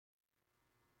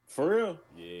For real?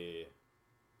 Yeah.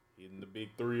 Hitting the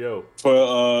big 3-0.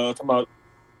 For talking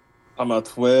about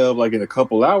 12, like in a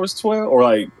couple hours, 12, or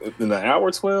like in an hour,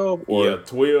 12, or Yeah,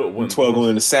 12. 12 going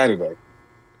into Saturday.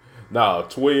 Nah,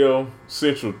 12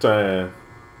 Central Time.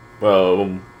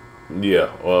 Yeah,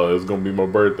 it's gonna be my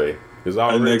birthday. It's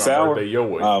already Next my hour? birthday your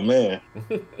way. Oh man.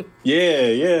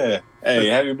 Yeah. Hey,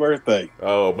 happy birthday.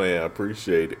 Oh man, I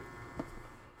appreciate it.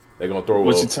 They're gonna throw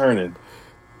What you turning?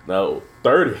 No,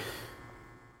 30.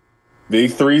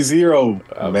 Big 30. I'm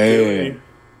Man. telling you.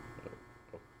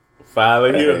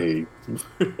 Finally here.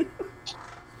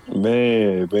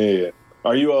 Man.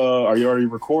 Are you already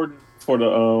recording for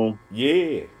the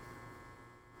Yeah.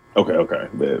 Okay.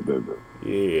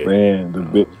 Yeah. Man,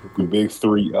 the big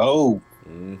 30.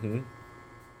 Mm-hmm.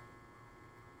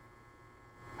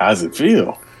 How's it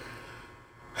feel?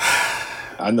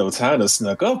 I know China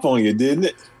snuck up on you, didn't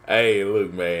it? Hey,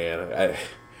 look, man.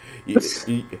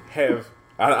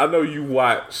 I know you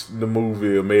watched the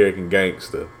movie American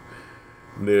Gangster.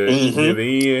 Near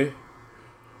the end,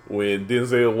 when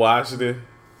Denzel Washington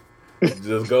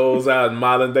just goes out in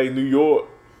modern day New York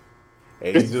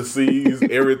and he just sees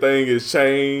everything has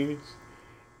changed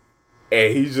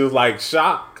and he's just like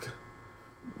shocked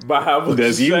by how much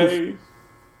it's changed.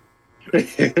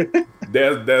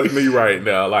 That's me right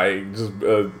now. Like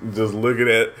just looking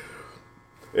at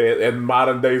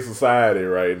modern day society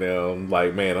right now. I'm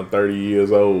like, man, I'm 30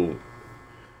 years old.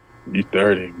 You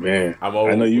 30, man. I'm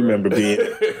old. I know you bro. remember being.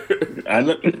 I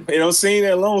know. Seeing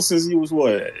that long since you was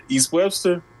what, East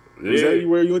Webster? Yeah. Was that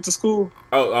where you went to school?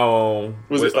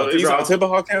 Was it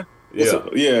Tippecanoe County? Yeah.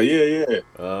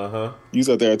 Uh-huh. You was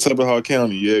out there at Tippecanoe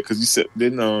County, yeah, because you said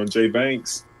didn't Jay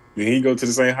Banks? Did he go to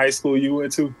the same high school you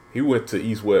went to? He went to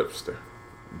East Webster,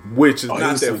 which is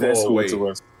not that far away.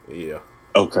 Yeah.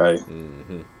 Okay.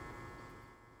 Mm-hmm.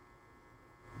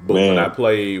 But when I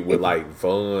played with like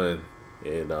Vaughn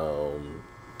and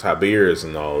Tiberius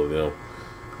and all of them,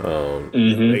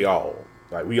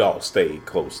 we all stayed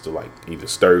close to like either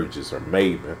Sturgis or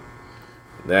Maven.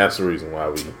 And that's the reason why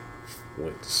we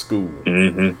went to school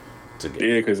together.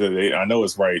 Yeah, because I know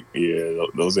it's right. Yeah,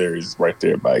 those areas right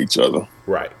there by each other.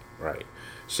 Right.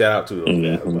 Shout out to those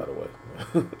guys, by the way.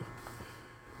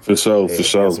 For sure.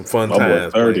 Some fun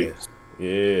times playing.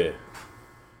 Yeah.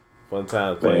 Fun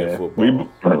times playing football.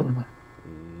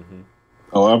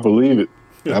 Oh, I believe it.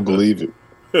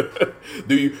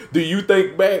 Do you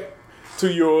think back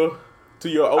to your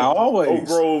Oak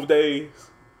Grove days?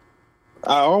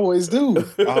 I always do.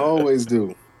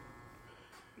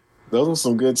 Those were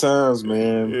some good times,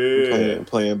 man. Yeah.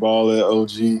 Playing ball at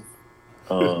OG.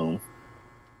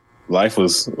 Life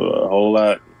was a whole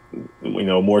lot,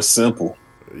 more simple.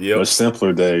 Yep. Much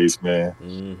simpler days, man.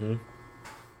 Mm-hmm.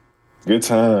 Good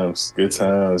times.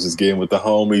 Just getting with the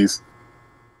homies.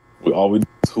 We always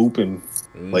hooping,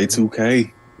 play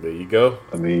 2K. There you go.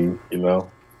 I mean, it was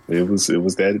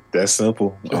that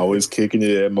simple. Always kicking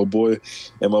it at my boy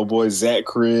Zach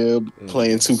crib,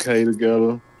 playing 2K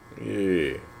together.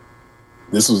 Yeah.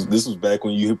 This was back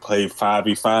when you played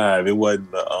 5v5. It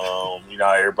wasn't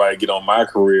everybody get on my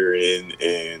career and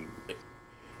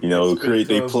create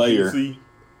their player. VC.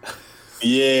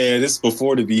 Yeah, this is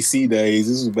before the VC days.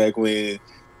 This was back when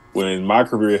my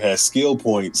career had skill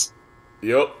points.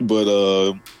 Yep. But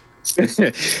when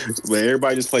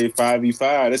everybody just played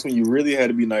 5v5, that's when you really had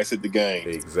to be nice at the game.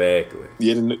 Exactly.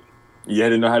 You had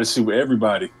to know how to shoot with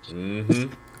everybody.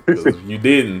 Mm-hmm. If you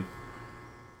didn't,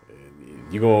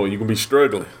 you're gonna be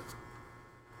struggling.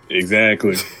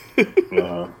 Exactly.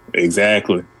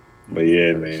 Exactly. But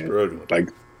yeah, man. Struggling. Like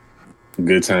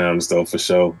good times though, for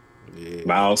sure. Yeah.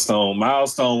 Milestone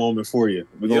moment for you.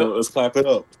 Let's clap it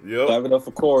up. Yep. Clap it up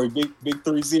for Corey. Big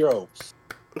 3-0.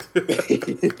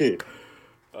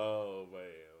 Oh man.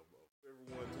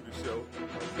 Everyone to the show.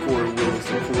 Corey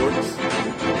Willis, of course.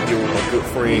 Here with my good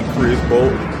friend Chris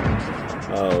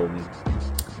Bolton.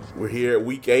 We're here at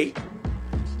week 8.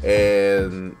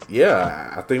 And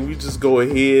yeah, I think we just go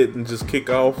ahead and just kick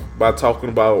off by talking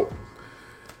about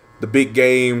the big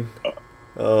game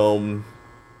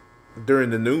during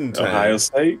the noontime. Ohio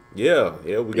State? Yeah,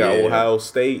 we got Ohio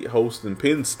State hosting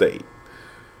Penn State.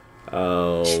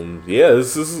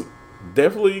 This is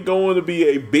definitely going to be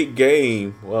a big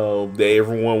game that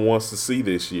everyone wants to see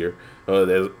this year.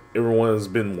 That everyone's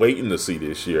been waiting to see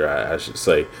this year, I should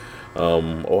say.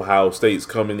 Ohio State's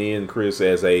coming in, Chris,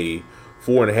 as a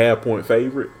 4.5 point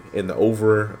favorite, and the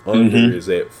over under is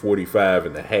at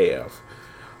 45.5.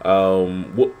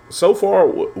 So far,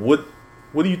 what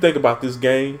do you think about this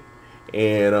game?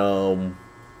 And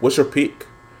what's your pick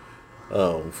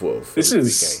for this game?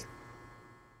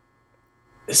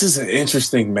 This is an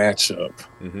interesting matchup.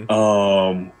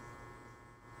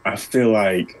 I feel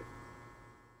like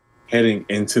heading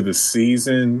into the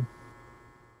season,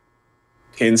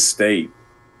 Penn State,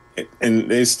 and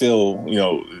they still,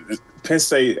 Penn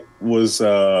State was,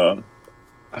 I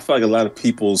feel like a lot of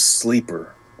people's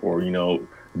sleeper or,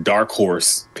 dark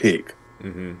horse pick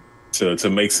to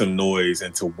make some noise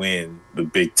and to win the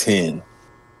Big Ten.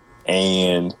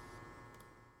 And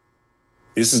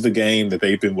this is the game that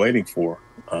they've been waiting for.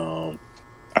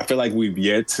 I feel like we've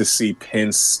yet to see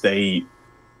Penn State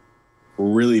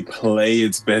really play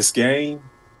its best game.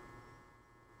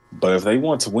 But if they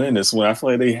want to win this one, I feel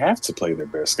like they have to play their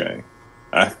best game.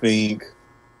 I think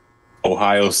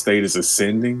Ohio State is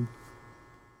ascending.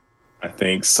 I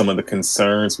think some of the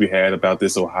concerns we had about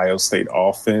this Ohio State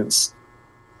offense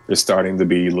are starting to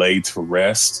be laid to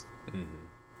rest.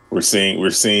 Mm-hmm.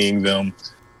 We're seeing them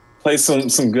play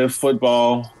some good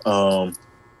football.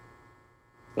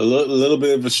 A little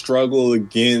bit of a struggle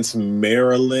against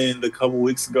Maryland a couple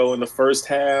weeks ago in the first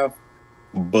half,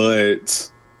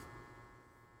 but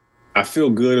I feel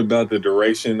good about the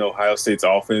direction Ohio State's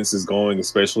offense is going,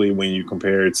 especially when you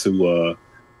compare it to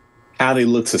how they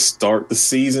look to start the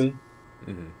season.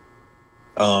 Mm-hmm.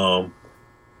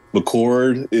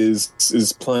 McCord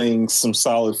is playing some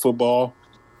solid football.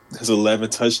 Has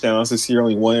 11 touchdowns this year,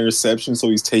 only 1 interception, so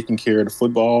he's taking care of the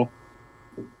football.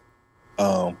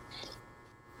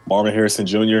 Marvin Harrison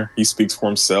Jr., he speaks for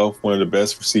himself, one of the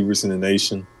best receivers in the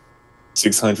nation.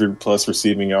 600-plus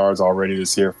receiving yards already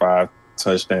this year, 5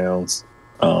 touchdowns.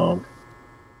 So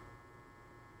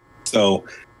the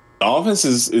offense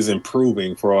is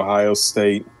improving for Ohio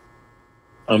State.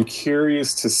 I'm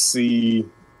curious to see,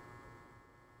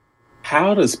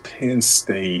 how does Penn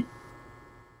State,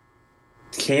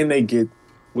 can they get,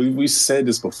 we said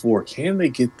this before, can they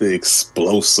get the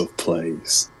explosive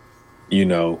plays?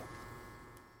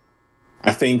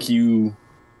 I think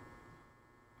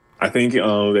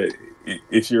that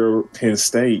if you're Penn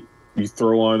State, you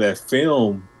throw on that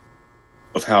film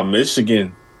of how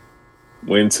Michigan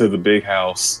went to the Big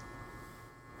House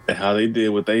and how they did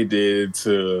what they did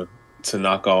to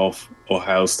knock off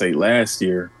Ohio State last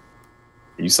year.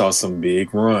 You saw some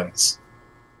big runs.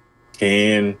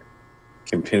 Can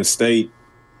Penn State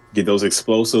get those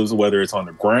explosives, whether it's on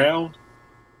the ground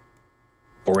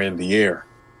or in the air?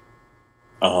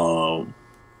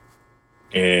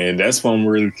 And that's what I'm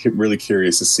really, really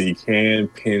curious to see. Can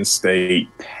Penn State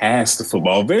pass the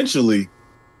football? Eventually,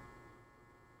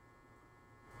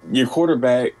 your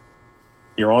quarterback,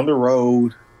 you're on the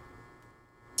road,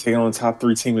 taking on the top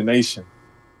 3 team in the nation.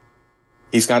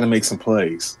 He's got to make some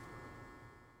plays.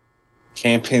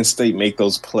 Can Penn State make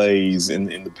those plays in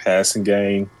the passing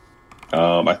game?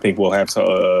 I think we'll have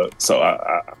to.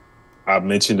 I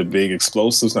mentioned the big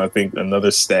explosives, and I think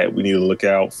another stat we need to look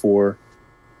out for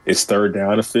is third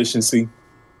down efficiency.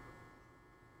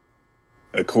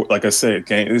 Like I said,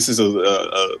 this is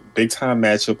a big time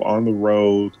matchup on the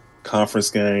road,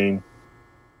 conference game.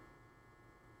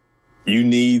 You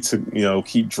need to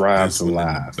keep drives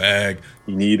alive.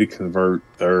 You need to convert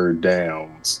third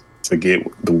downs to get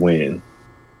the win.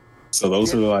 So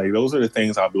those are the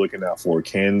things I'll be looking out for.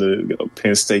 Can the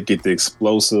Penn State get the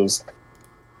explosives,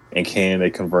 and can they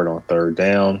convert on third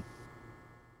down?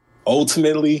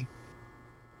 Ultimately,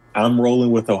 I'm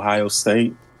rolling with Ohio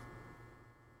State.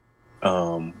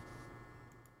 I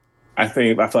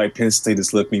feel like Penn State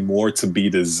has left me more to be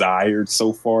desired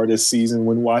so far this season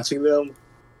when watching them.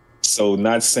 So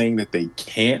not saying that they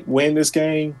can't win this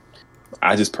game.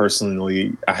 I just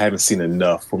personally, I haven't seen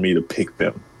enough for me to pick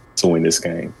them to win this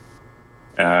game.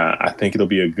 I think it'll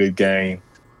be a good game,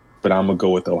 but I'm going to go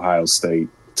with Ohio State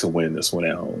to win this one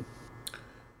at home.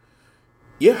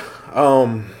 Yeah,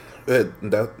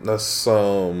 that's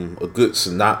a good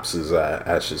synopsis,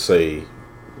 I should say,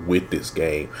 with this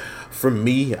game. For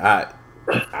me, I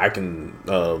can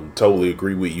totally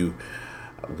agree with you.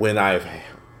 When I've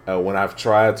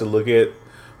tried to look at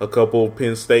a couple of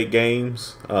Penn State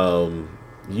games,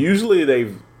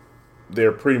 usually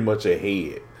they're pretty much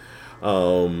ahead.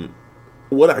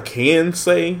 What I can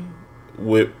say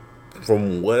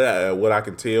from what I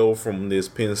can tell from this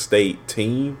Penn State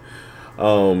team,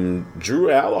 Drew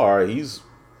Allar, he's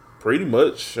pretty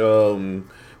much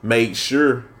made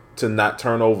sure to not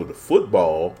turn over the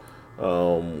football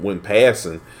when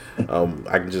passing.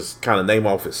 I can just kind of name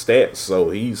off his stats.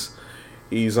 So he's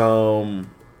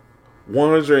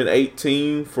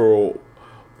 118 for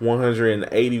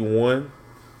 181.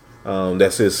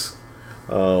 That's his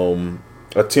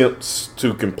attempts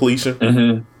to completion.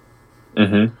 Mm-hmm.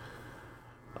 Mm-hmm.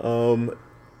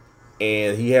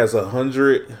 And he has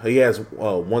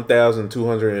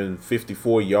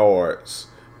 1,254 yards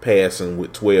passing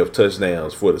with 12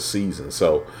 touchdowns for the season.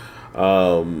 So,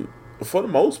 for the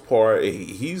most part,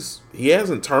 he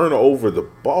hasn't turned over the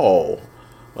ball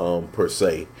per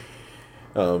se.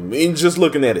 And just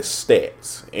looking at his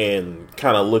stats and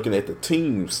kind of looking at the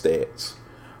team stats,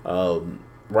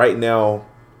 right now,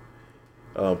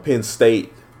 Penn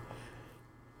State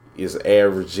is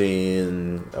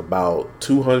averaging about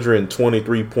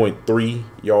 223.3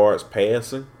 yards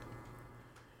passing,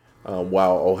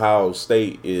 while Ohio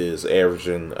State is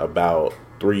averaging about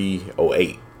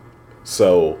 308.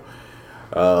 So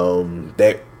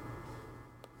that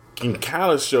can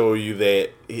kind of show you that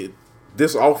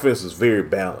this offense is very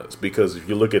balanced, because if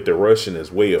you look at the rushing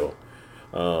as well,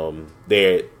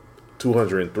 they're at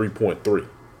 203.3.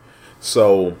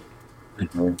 So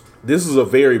this is a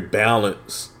very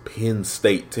balanced Penn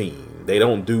State team. They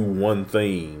don't do one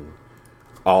thing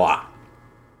a lot.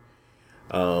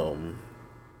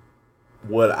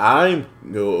 What I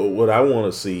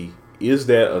want to see, is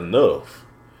that enough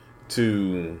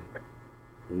to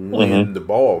win the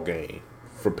ball game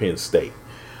for Penn State?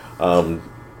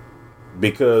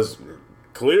 Because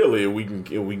clearly we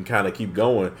can kind of keep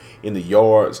going in the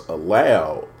yards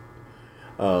allowed.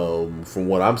 From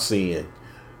what I'm seeing,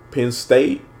 Penn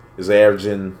State is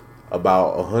averaging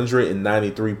about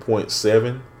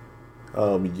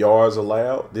 193.7 yards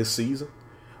allowed this season,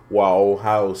 while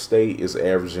Ohio State is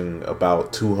averaging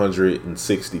about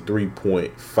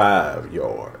 263.5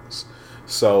 yards.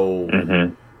 So,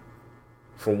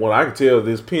 from what I can tell,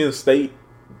 this Penn State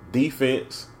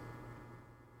defense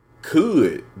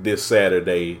could this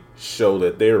Saturday show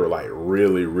that they're like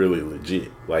really, really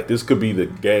legit. Like, this could be the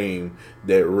game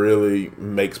that really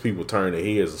makes people turn their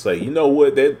heads and say, you know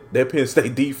what, that Penn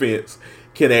State defense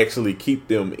can actually keep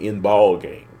them in ball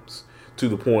games to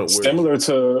the point where similar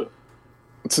to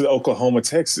the Oklahoma,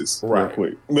 Texas, right? Real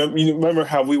quick. Remember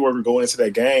how we were going into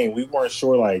that game? We weren't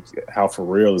sure like how for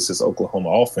real is this Oklahoma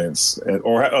offense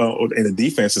or in the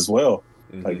defense as well.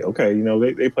 Like, okay, you know,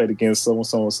 they played against so and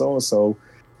so and so and so,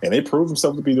 and they proved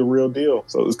themselves to be the real deal.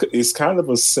 So it's kind of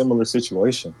a similar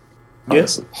situation.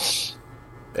 Yes,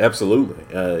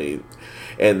 absolutely.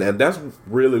 And that's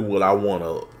really what I want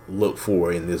to look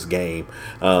for in this game.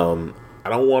 I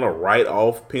don't want to write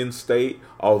off Penn State,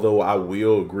 although I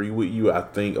will agree with you. I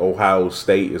think Ohio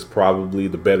State is probably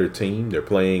the better team. They're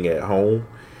playing at home.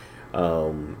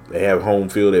 They have home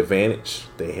field advantage.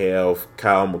 They have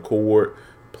Kyle McCord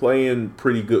playing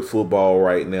pretty good football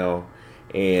right now,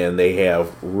 and they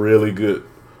have really good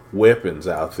weapons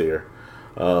out there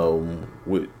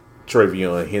with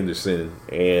Travion Henderson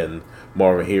and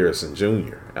Marvin Harrison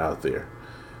Jr. out there.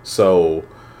 So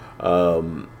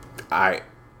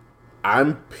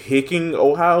I'm picking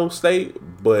Ohio State,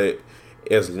 but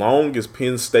as long as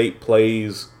Penn State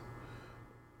plays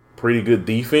pretty good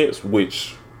defense,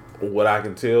 which what I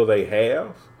can tell they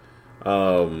have,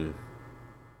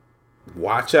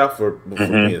 watch out for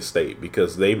Penn State,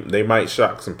 because they might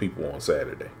shock some people on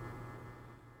Saturday.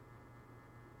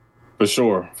 For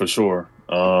sure.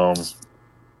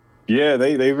 Yeah,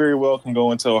 they very well can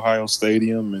go into Ohio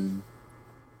Stadium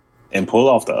and pull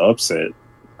off the upset.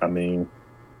 I mean,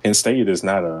 Penn State is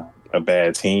not a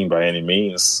bad team by any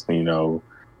means. You know,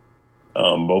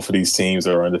 both of these teams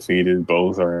are undefeated.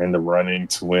 Both are in the running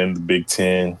to win the Big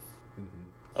Ten.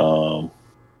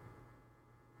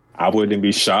 I wouldn't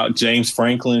be shocked. James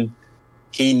Franklin,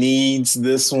 he needs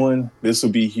this one. This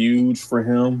would be huge for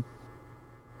him.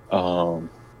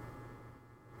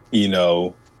 You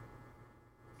know,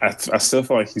 I still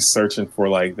feel like he's searching for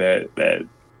like that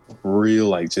real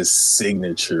like just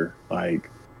signature, like,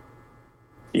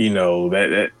 you know,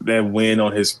 that win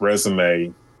on his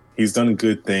resume. He's done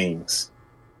good things,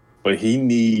 but he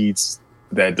needs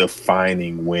that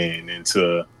defining win, and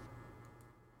to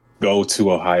go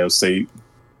to Ohio State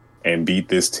and beat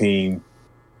this team,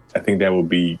 I think that would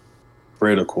be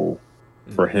critical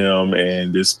for him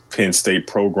and this Penn State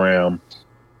program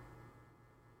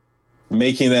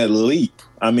making that leap.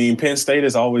 I mean, Penn State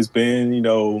has always been, you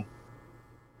know,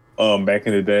 back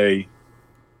in the day,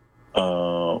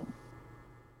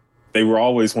 they were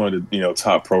always one of the, you know,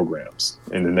 top programs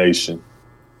in the nation.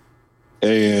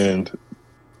 And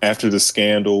after the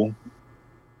scandal,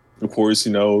 of course,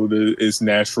 you know, it's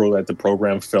natural that the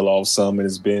program fell off some and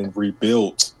has been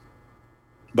rebuilt,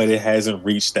 but it hasn't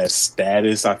reached that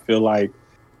status, I feel like,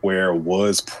 where it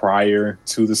was prior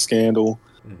to the scandal.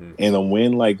 And a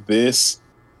win like this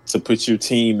to put your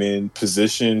team in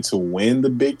position to win the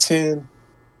Big Ten,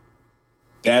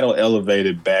 that'll elevate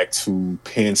it back to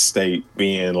Penn State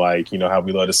being like, you know, how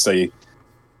we love to say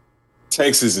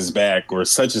Texas is back or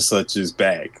such and such is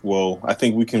back. Well, I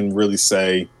think we can really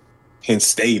say Penn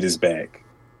State is back.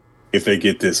 if they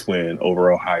get this win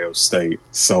over Ohio State.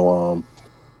 So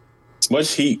as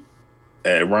much heat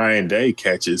that Ryan Day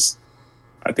catches,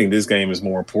 I think this game is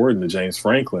more important than James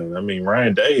Franklin. I mean,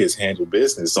 Ryan Day has handled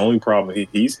business. The only problem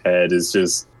he's had is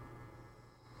just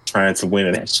trying to win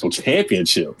a national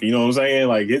championship. You know what I'm saying?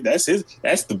 Like that's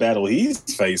the battle he's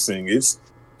facing. It's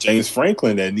James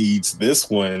Franklin that needs this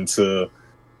one to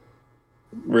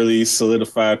really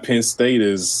solidify Penn State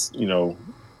as,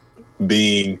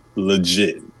 being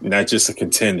legit, not just a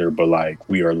contender, but like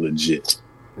we are legit.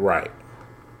 Right.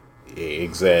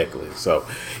 Exactly. So,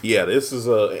 yeah, this is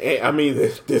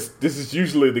this is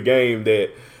usually the game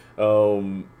that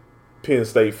Penn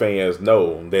State fans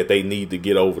know that they need to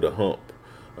get over the hump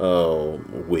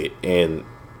with, and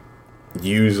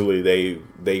usually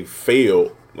they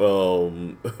fail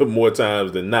more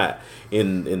times than not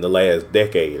in the last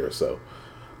decade or so.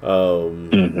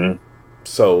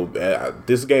 So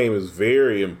this game is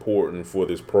very important for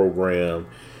this program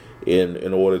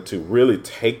in order to really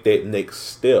take that next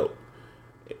step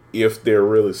if they're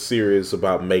really serious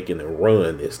about making a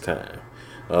run this time.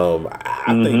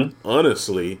 I think,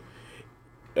 honestly,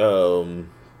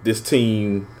 this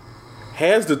team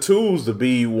has the tools to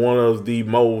be one of the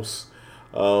most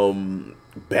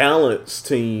balanced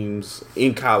teams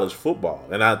in college football.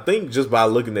 And I think just by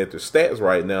looking at their stats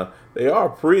right now, they are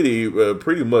pretty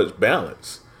much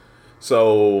balanced.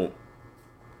 So,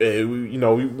 we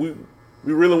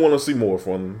really want to see more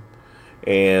from them.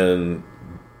 And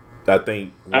I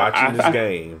think watching this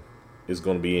game is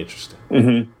going to be interesting.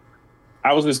 Mm-hmm.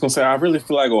 I was just going to say, I really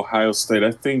feel like Ohio State,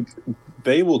 I think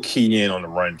they will key in on the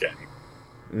run game.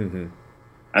 Mm-hmm.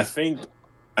 I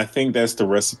think that's the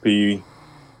recipe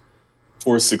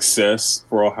for success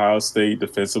for Ohio State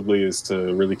defensively, is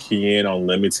to really key in on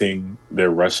limiting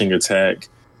their rushing attack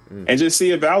and just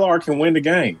see if Valor can win the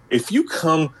game. If you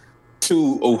come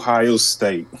to Ohio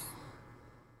State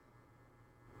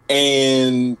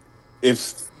and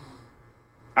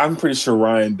I'm pretty sure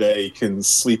Ryan Day can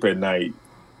sleep at night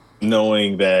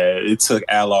knowing that it took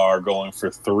Allard going for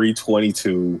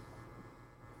 322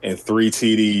 and 3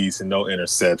 TDs and no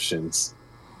interceptions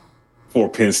for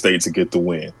Penn State to get the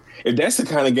win. If that's the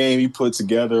kind of game you put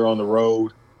together on the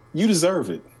road, you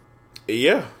deserve it.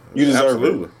 Yeah, you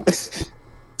deserve it.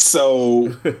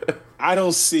 So I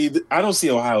don't see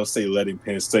Ohio State letting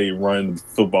Penn State run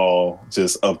football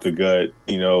just up the gut,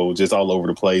 just all over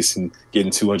the place and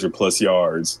getting 200 plus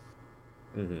yards.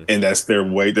 Mm-hmm. And that's their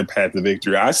path to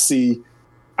victory. I see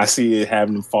it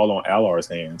having them fall on Allard's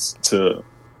hands to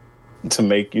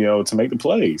make the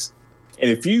plays. And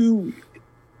if you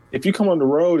come on the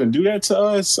road and do that to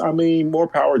us, I mean, more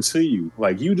power to you.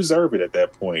 Like, you deserve it at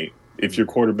that point. If your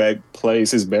quarterback plays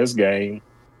his best game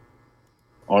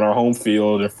on our home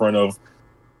field in front of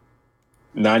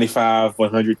 95,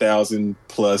 100,000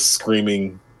 plus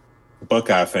screaming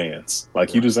Buckeye fans,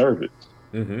 like, you deserve it.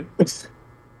 Mm-hmm.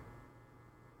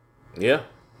 Yeah,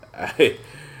 I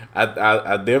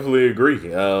definitely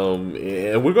agree.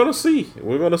 And we're gonna see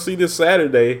this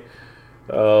Saturday.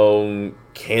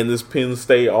 Can this Penn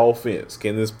State offense,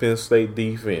 can this Penn State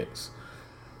defense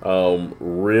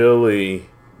really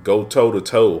go toe to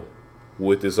toe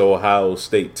with this Ohio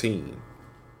State team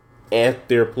at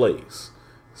their place?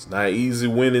 It's not easy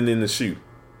winning in the shoe.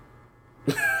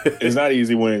 It's not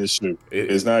easy winning the shoe.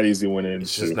 It's not easy winning in the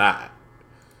shoe. It's just not.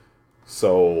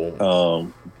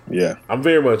 So, yeah, I'm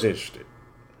very much interested.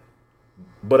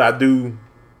 But I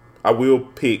will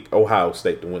pick Ohio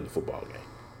State to win the football game.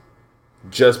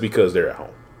 Just because they're at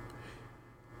home.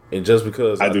 And just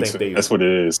because I think that's what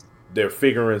it is. They're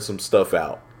figuring some stuff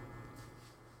out.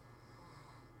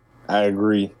 I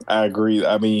agree. I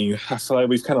mean, I feel like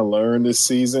we've kind of learned this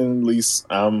season, at least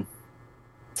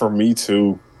for me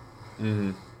too.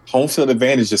 Mm-hmm. Home field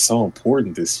advantage is so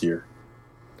important this year.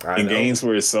 In games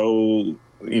where it's so,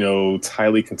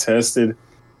 tightly contested.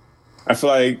 I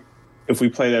feel like if we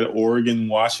play that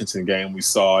Oregon-Washington game we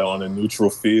saw on a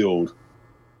neutral field,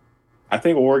 I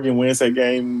think Oregon wins that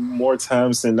game more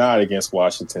times than not against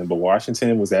Washington. But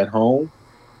Washington was at home.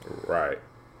 Right.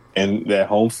 And that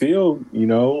home field,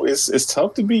 it's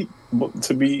tough to beat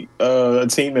a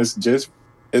team that's just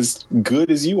as good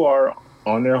as you are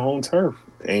on their home turf.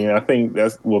 And I think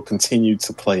that will continue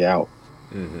to play out.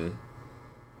 Mm-hmm.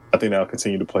 I think that'll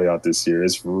continue to play out this year.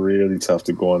 It's really tough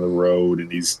to go on the road in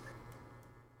these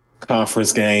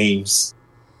conference games.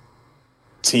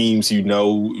 Teams, we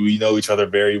know each other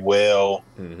very well.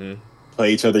 Mm-hmm.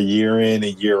 Play each other year in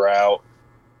and year out.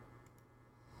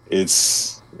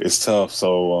 It's tough.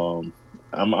 So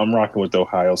I'm rocking with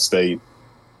Ohio State.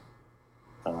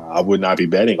 I would not be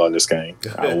betting on this game.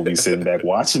 I will be sitting back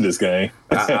watching this game.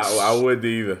 I wouldn't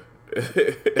either.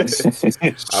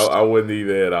 I wouldn't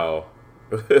either at all.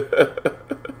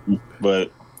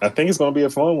 But I think it's going to be a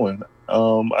fun one.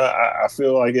 I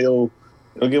feel like it'll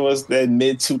give us that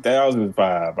mid 2000s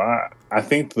vibe. I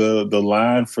think the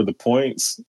line for the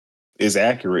points is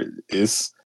accurate.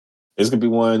 It's going to be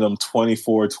one of them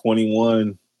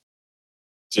 24-21,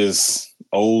 just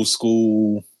old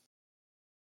school,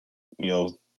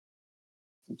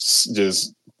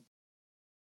 just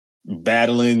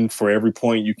battling for every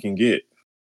point you can get.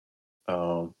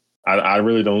 I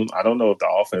really don't know if the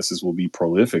offenses will be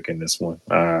prolific in this one.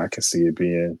 I can see it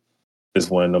being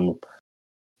just one of them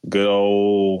good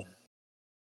old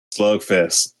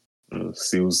slugfest.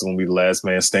 See who's going to be the last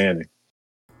man standing.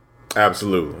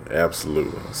 Absolutely.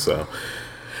 So,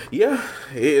 yeah,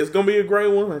 it's going to be a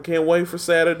great one. I can't wait for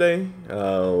Saturday.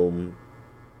 Both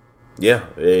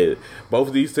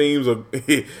of these teams are,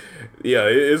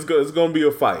 it's going to be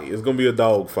a fight. It's going to be a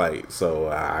dog fight. So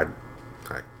I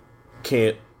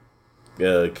can't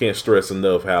stress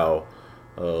enough how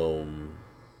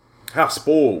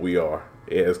spoiled we are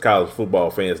as college football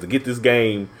fans to get this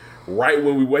game right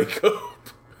when we wake up.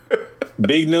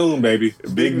 Big noon, baby.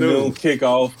 Big noon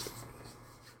kickoff.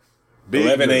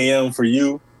 11 a.m. for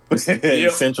you,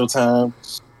 Central Time.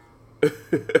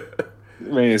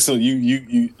 Man, so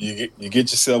you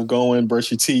get yourself going, brush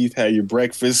your teeth, have your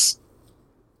breakfast,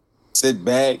 sit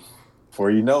back. Before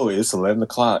you know it, it's 11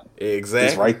 o'clock. Exactly.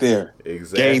 It's right there.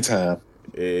 Exactly. Game time.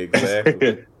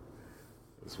 Exactly.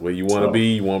 That's where you want to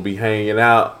be. You want to be hanging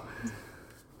out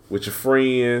with your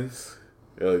friends,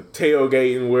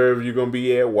 tailgating wherever you're going to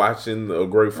be at, watching a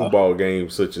great football game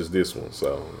such as this one.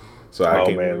 So I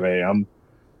can't. Man,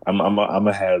 I'm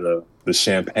gonna have the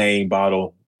champagne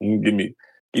bottle. Give me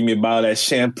a bottle of that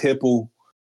Champipple.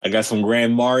 I got some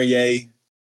Grand Marnier.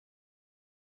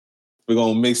 We're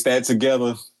gonna mix that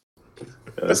together.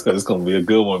 It's gonna be a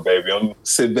good one, baby. I'm gonna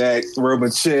sit back, rub my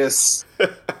chest,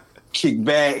 kick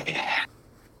back,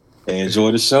 and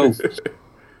enjoy the show.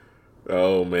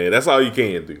 Oh man, that's all you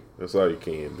can do.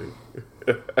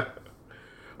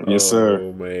 Yes, sir.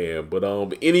 Oh man, but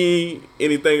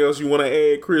anything else you want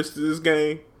to add, Chris, to this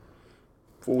game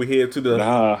before we head to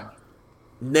the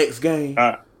next game?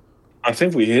 I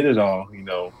think we hit it all.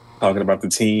 Talking about the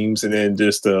teams and then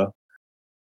just the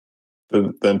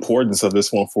importance of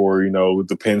this one for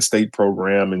the Penn State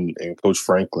program and Coach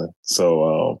Franklin.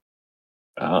 So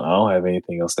I don't have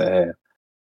anything else to add.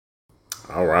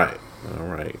 All right.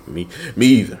 Me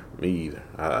either.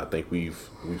 I think we've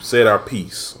said our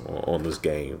piece on this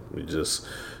game. We just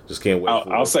can't wait.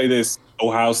 I'll say this: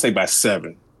 Ohio State by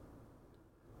 7.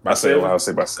 I say Ohio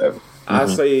State by 7. Mm-hmm. I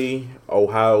say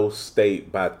Ohio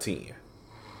State by 10.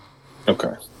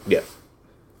 Okay. Yeah.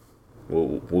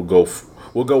 We'll go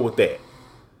with that.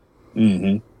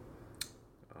 Mm-hmm.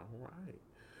 All right.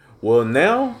 Well,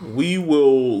 now we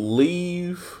will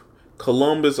leave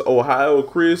Columbus, Ohio,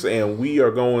 Chris, and we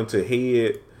are going to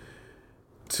head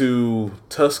to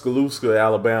Tuscaloosa,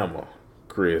 Alabama,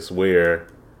 Chris, where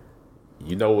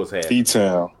you know what's happening.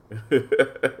 T-Town.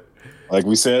 Like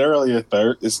we said earlier,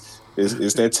 it's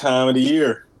that time of the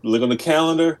year. Look on the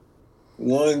calendar.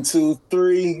 1, 2,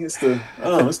 3. It's the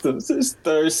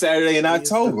third Saturday in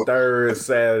October. It's the third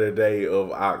Saturday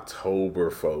of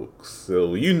October, folks.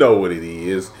 So you know what it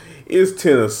is. It's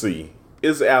Tennessee.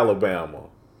 It's Alabama.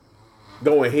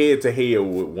 Going head to head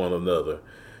with one another.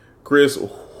 Chris,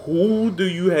 who do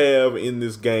you have in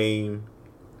this game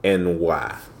and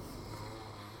why?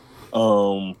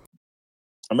 I'm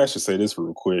actually say this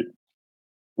real quick.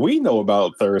 We know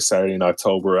about third Saturday in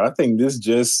October. I think it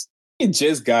just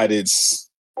got its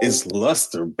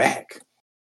luster back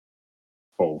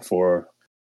for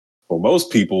most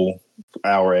people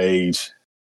our age.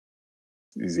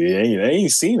 They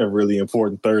ain't seen a really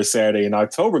important third Saturday in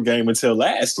October game until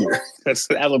last year.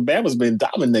 Alabama's been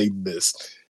dominating this.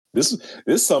 This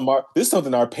is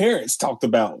something our parents talked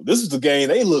about. This is the game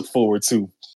they look forward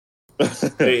to.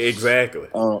 Exactly.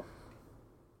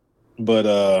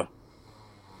 But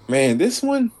man, this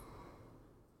one,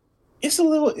 it's a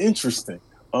little interesting.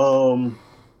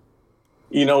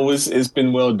 It's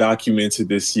been well documented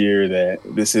this year that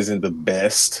this isn't the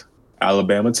best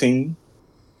Alabama team.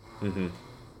 Mm-hmm.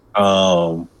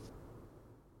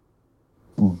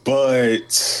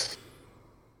 But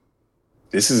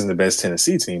this isn't the best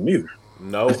Tennessee team either.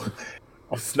 No,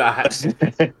 it's not.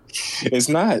 It's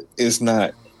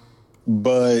not.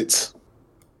 But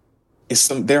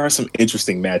there are some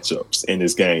interesting matchups in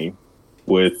this game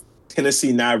with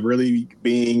Tennessee not really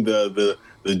being the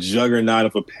juggernaut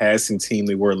of a passing team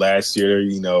they were last year.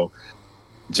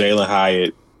 Jalen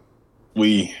Hyatt,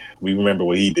 we remember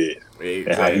what he did. Exactly.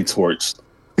 And how he torched.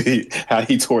 how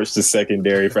he torched the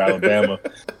secondary for Alabama.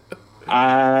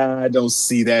 I don't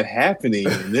see that happening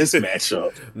in this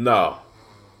matchup. No.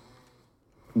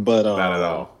 But not at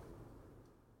all.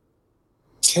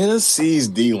 Tennessee's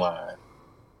D-line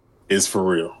is for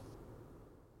real.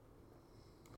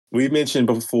 We mentioned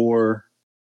before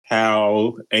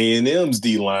how A&M's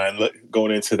D-line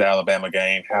going into the Alabama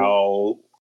game, how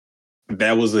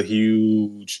that was a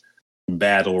huge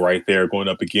battle right there going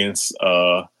up against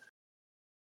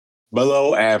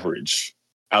below average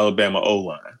Alabama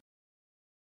O-line.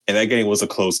 And that game was a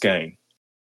close game.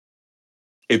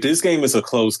 If this game is a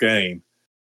close game,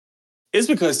 it's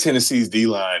because Tennessee's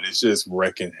D-line is just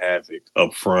wrecking havoc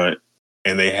up front,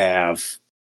 and they have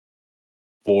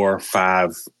 4,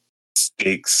 5,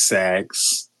 6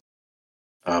 sacks.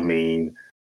 I mean,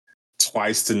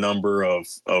 twice the number of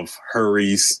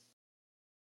hurries.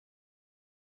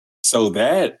 So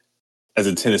that, as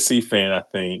a Tennessee fan, I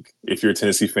think, if you're a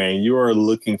Tennessee fan, you are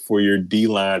looking for your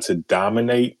D-line to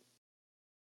dominate,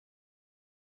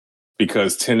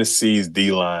 because Tennessee's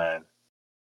D-line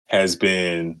has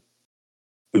been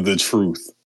the truth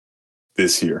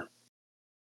this year.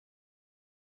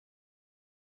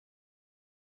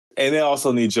 And they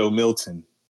also need Joe Milton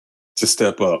to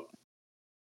step up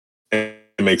and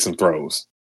make some throws.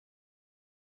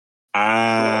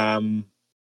 I'm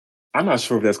not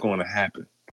sure if that's going to happen.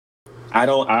 I'm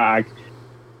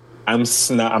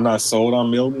not sold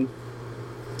on Milton.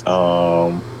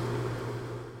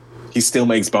 He still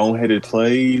makes boneheaded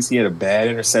plays. He had a bad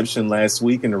interception last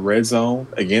week in the red zone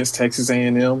against Texas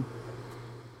A&M.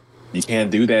 You can't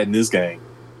do that in this game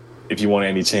if you want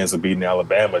any chance of beating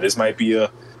Alabama. This might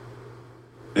not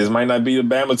be the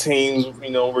Bama teams,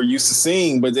 we're used to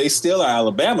seeing, but they still are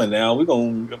Alabama now. We're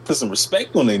going to put some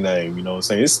respect on their name, you know what I'm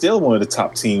saying? It's still one of the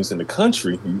top teams in the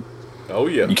country. Oh,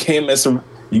 yeah. You can't mess around.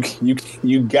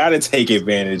 You got to take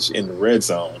advantage in the red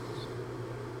zone.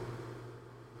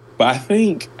 But I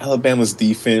think Alabama's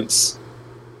defense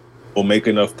will make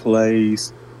enough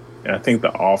plays. And I think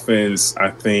the offense,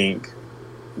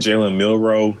 Jalen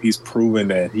Milroe, he's proven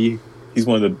that he's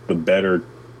one of the better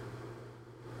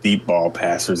deep ball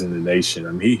passers in the nation.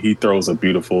 I mean, he throws a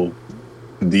beautiful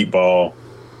deep ball.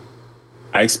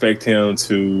 I expect him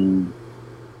to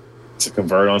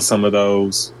convert on some of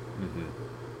those. Mm-hmm.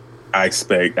 I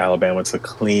expect Alabama to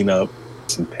clean up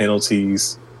some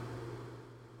penalties.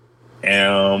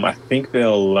 And I think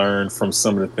they'll learn from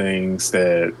some of the things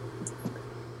that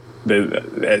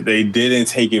they didn't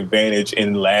take advantage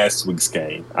in last week's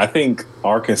game. I think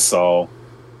Arkansas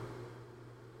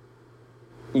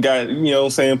got,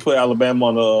 put Alabama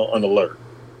on alert.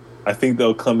 I think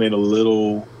they'll come in a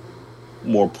little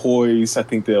more poised. I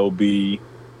think they'll be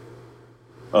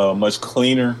much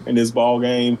cleaner in this ball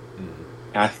game.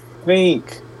 Mm-hmm. I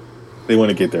think they want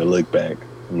to get their lick back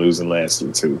from losing last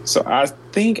year too. So I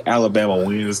think Alabama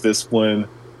wins this one.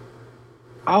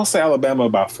 I'll say Alabama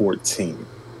by 14.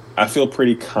 I feel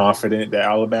pretty confident that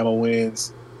Alabama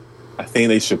wins. I think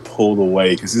they should pull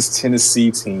away because this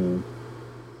Tennessee team,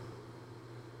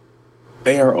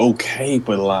 they are okay,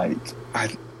 but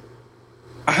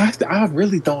I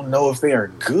really don't know if they are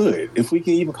good, if we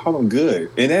can even call them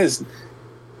good. And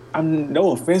I'm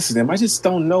no offense to them, I just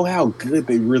don't know how good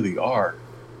they really are.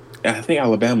 And I think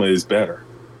Alabama is better.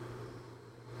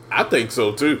 I think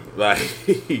so too.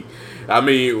 We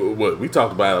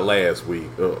talked about it last week,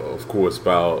 of course,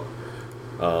 about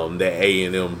that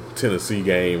A&M Tennessee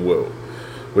game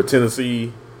where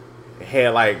Tennessee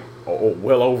had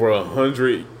well over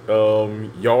 100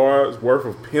 yards worth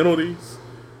of penalties,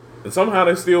 and somehow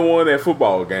they still won that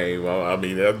football game. I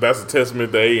mean, that's a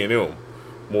testament to A&M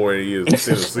more than it is to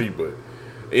Tennessee. But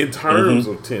in terms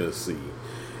of Tennessee,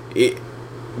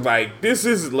 this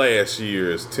is last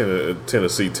year's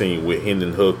Tennessee team with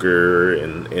Hendon Hooker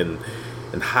and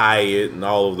Hyatt and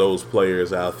all of those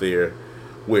players out there,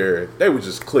 where they were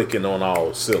just clicking on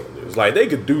all cylinders. They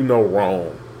could do no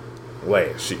wrong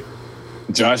last year.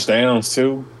 Josh Downs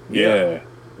too. Yeah.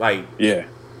 They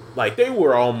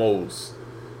were almost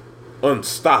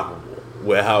unstoppable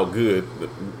with how good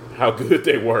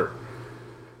they were.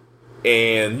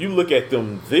 And you look at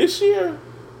them this year,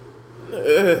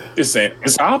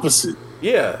 it's opposite.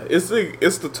 Yeah, it's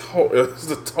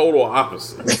the total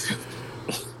opposite.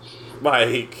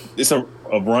 It's a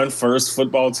run first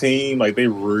football team.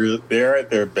 They're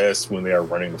at their best when they are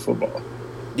running the football.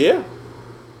 Yeah,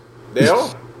 they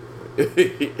are.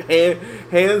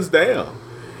 Hands down.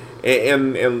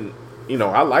 And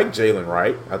I like Jalen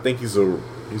Wright. I think he's a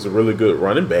really good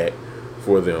running back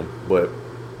for them. But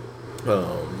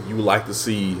you would like to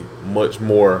see much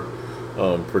more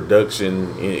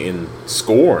production in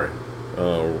scoring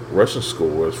rushing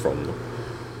scores from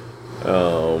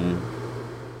them.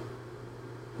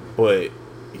 But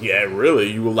yeah,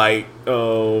 really, you would like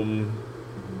the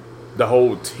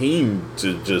whole team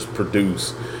to just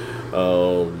produce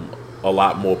a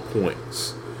lot more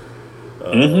points.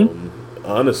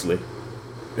 Honestly,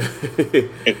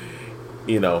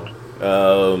 you know,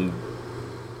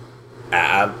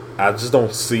 I just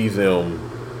don't see them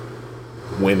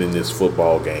winning this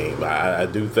football game. I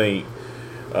do think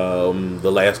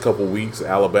the last couple weeks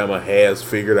Alabama has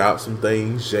figured out some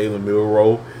things. Jalen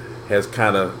Milroe has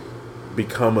kind of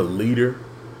become a leader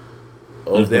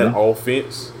of that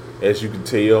offense, as you can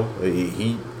tell.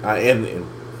 And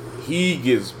he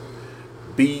gets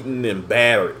beaten and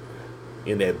battered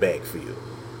in that backfield,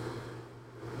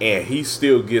 and he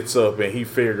still gets up and he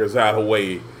figures out a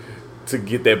way to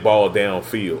get that ball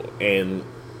downfield. And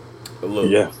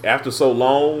look, after so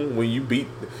long, when you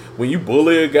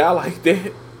bully a guy like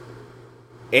that,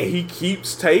 and he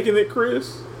keeps taking it,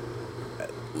 Chris,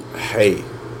 hey,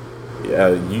 yeah,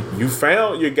 you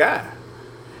found your guy.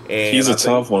 And he's a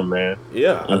tough one, man.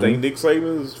 Yeah, I think Nick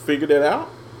Saban's figured that out.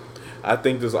 I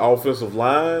think this offensive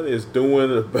line is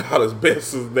doing about as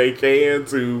best as they can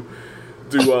to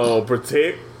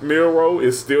protect Milroe.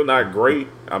 It's still not great.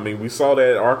 I mean, we saw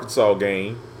that Arkansas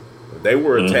game. They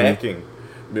were attacking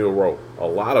Milroe a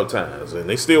lot of times, and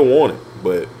they still won it.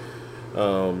 But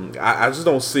I just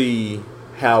don't see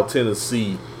how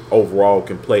Tennessee overall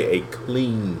can play a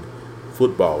clean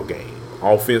football game,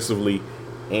 offensively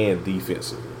and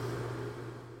defensively,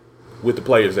 with the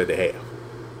players that they have.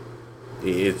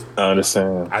 I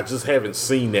understand. I just haven't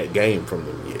seen that game from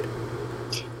them yet.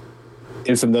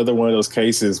 It's another one of those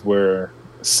cases where,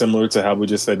 similar to how we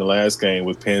just said in the last game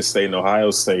with Penn State and Ohio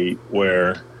State,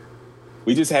 where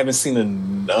we just haven't seen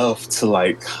enough to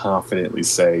like confidently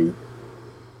say,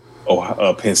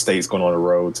 Penn State's going on the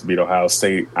road to beat Ohio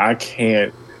State. I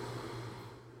cannot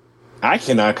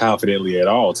confidently at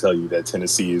all tell you that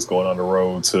Tennessee is going on the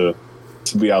road to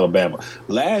beat Alabama.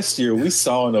 Last year, we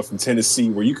saw enough from Tennessee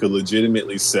where you could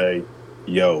legitimately say,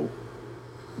 yo,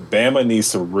 Bama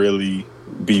needs to really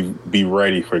be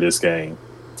ready for this game.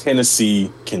 Tennessee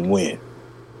can win.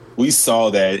 We saw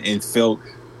that and felt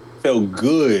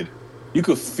good. You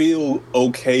could feel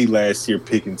okay last year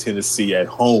picking Tennessee at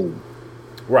home,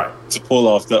 right, to pull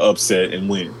off the upset and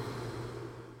win.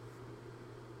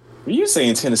 Are you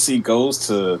saying Tennessee goes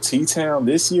to T-Town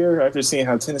this year after seeing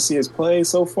how Tennessee has played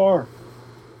so far?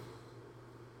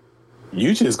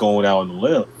 You just going out on the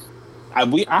limb.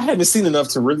 I haven't seen enough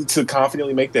to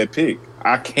confidently make that pick.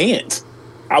 I can't.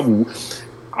 I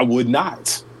would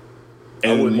not.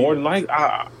 And more than likely,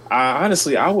 I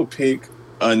honestly, I would pick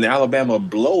an Alabama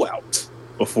blowout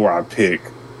before I pick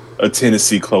a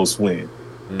Tennessee close win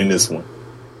in this one.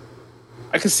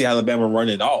 I could see Alabama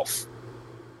running off,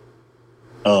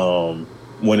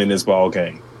 winning this ball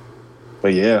game.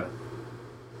 But yeah,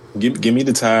 give me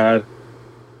the Tide,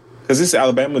 because this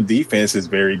Alabama defense is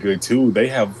very good too. They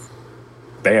have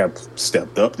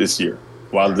stepped up this year.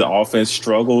 While the offense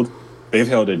struggled, they've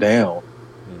held it down,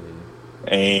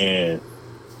 and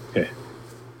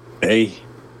they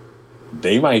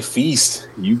might feast.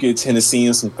 You get Tennessee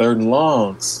in some third and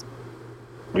longs,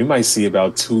 we might see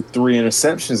about 2-3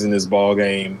 interceptions in this ball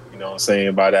game. You know what I'm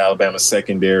saying, by the Alabama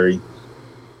secondary.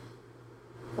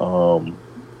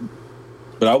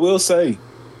 But I will say,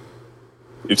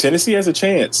 if Tennessee has a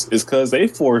chance, it's because they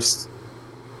forced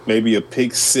maybe a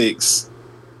pick six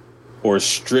or a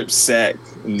strip sack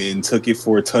and then took it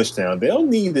for a touchdown.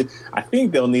 I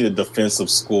think they'll need a defensive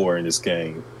score in this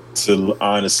game to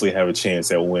honestly have a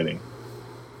chance at winning.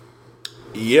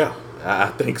 Yeah, I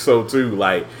think so too.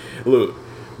 Like, look,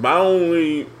 my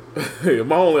only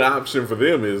option for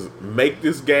them is make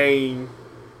this game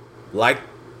like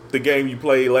the game you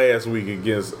played last week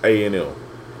against A&M.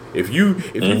 If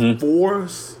you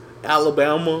force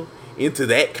Alabama into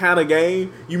that kind of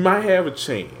game, you might have a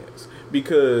chance,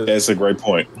 because that's a great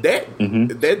point.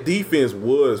 That defense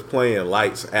was playing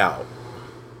lights out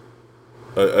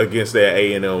against that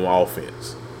A&M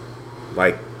offense.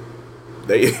 Like,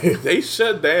 they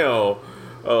shut down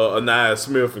Anaya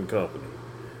Smith and company.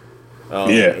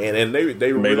 And they made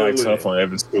really, life tough on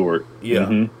Evan Stewart.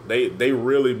 Yeah, they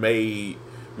really made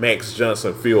Max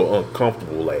Johnson feel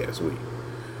uncomfortable last week.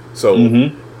 So,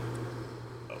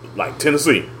 like,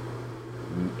 Tennessee,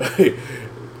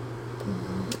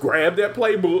 grab that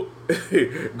playbook,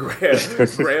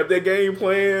 grab that game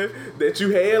plan that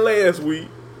you had last week,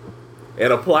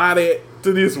 and apply that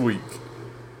to this week.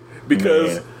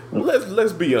 Because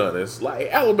let's be honest, like,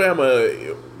 Alabama,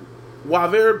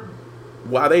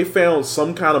 while they found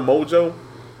some kind of mojo,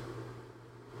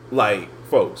 like,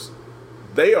 folks,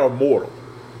 they are mortal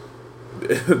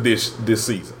this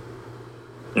season.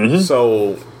 Mm-hmm.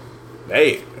 So,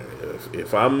 hey,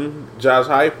 if I'm Josh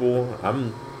Heupel,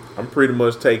 I'm pretty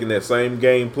much taking that same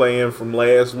game plan from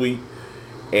last week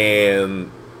and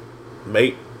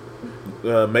make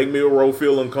Milroe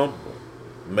feel uncomfortable.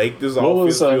 Make this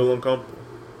offense feel uncomfortable.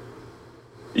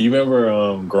 You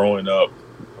remember growing up,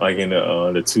 like in the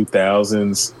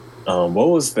 2000s, what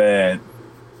was that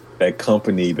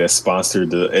company that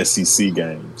sponsored the SEC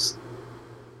games?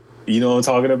 You know what I'm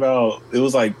talking about? It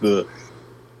was like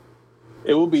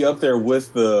it would be up there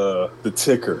with the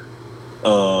ticker.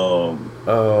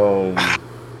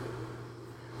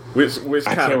 Which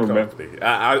kind of company?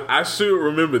 I should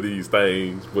remember these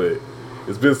things, but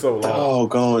it's been so long. Oh,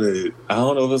 God! I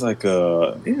don't know if it was like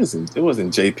it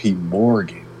wasn't J.P.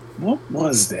 Morgan. What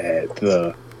was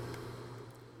that?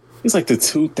 It's like the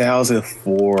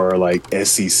 2004 like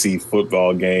SEC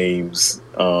football games.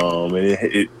 And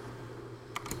it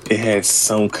had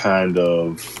some kind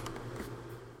of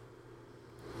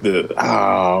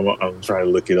I'm trying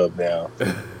to look it up now.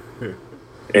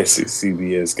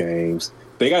 CBS games.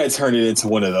 They got to turn it into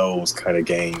one of those kind of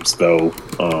games though,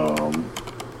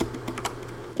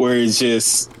 where it's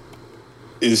just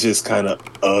kind of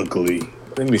ugly.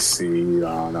 Let me see.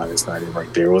 Oh no, it's not even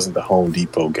right there. It wasn't the Home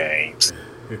Depot games.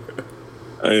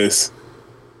 It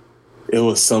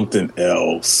was something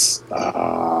else.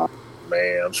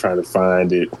 Man, I'm trying to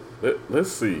find it.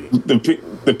 Let's see.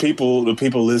 The people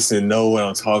listening know what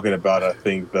I'm talking about. I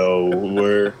think though,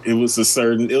 where it was a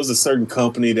certain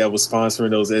company that was sponsoring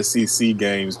those SEC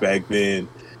games back then,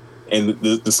 and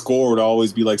the score would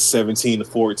always be like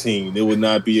 17-14. It would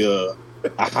not be a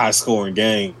high scoring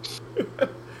game.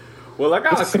 Well, I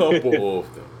got a couple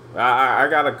of them. I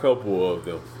got a couple of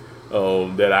them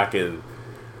that I can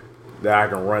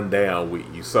run down with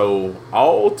you. So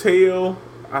Alltel,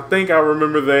 I think I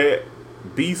remember that.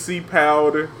 BC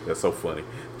Powder, that's so funny.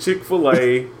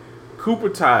 Chick-fil-A, Cooper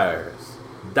Tires,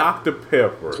 Dr.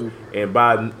 Pepper, and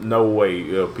by no way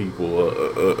people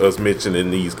us mentioning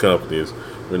these companies,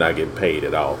 we're not getting paid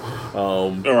at all.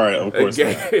 All right, of course.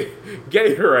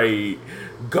 Gatorade,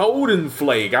 Golden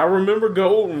Flake. I remember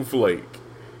Golden Flake,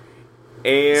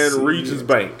 and Regions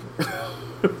Bank.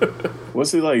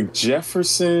 Was it like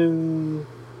Jefferson?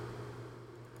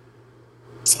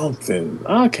 Something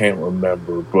I can't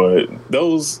remember, but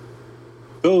those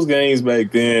games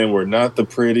back then were not the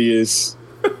prettiest,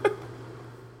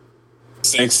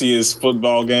 sexiest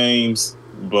football games,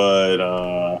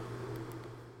 but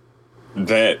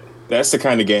that's the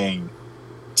kind of game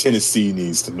Tennessee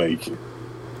needs to make it.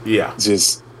 Yeah,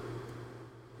 just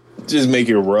make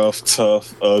it rough,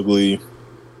 tough, ugly,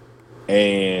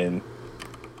 and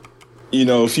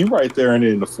if you right there and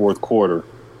in the fourth quarter.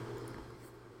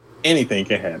 Anything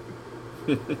can happen.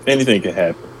 Anything can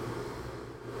happen.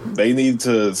 They need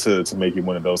to make it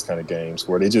one of those kind of games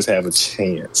where they just have a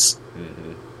chance,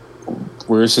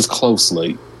 where it's just close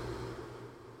late.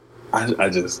 I'm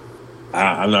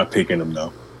not picking them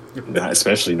though,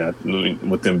 especially not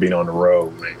with them being on the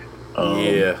road, man.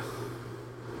 Yeah,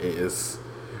 it's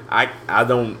I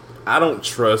don't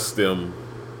trust them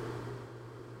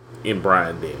in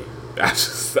Brian Denny.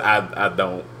 I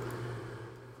don't.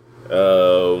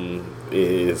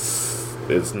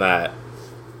 It's not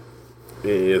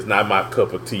my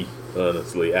cup of tea,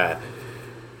 honestly. I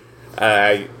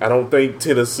don't think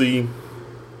Tennessee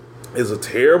is a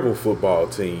terrible football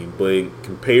team, but in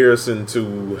comparison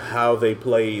to how they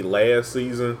played last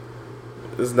season,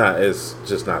 it's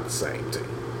just not the same team.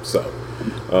 So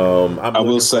I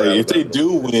will say if they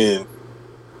do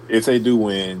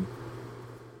win,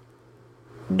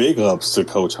 big ups to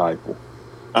Coach Heupel.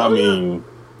 I mean,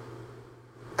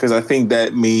 because I think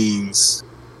that means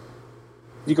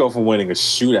you go from winning a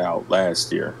shootout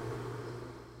last year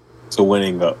to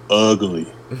winning a ugly.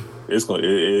 It's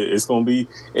gonna be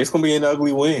an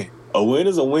ugly win. A win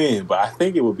is a win, but I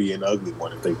think it would be an ugly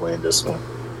one if they win this one.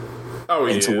 Oh,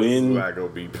 and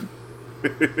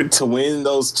to win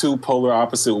those two polar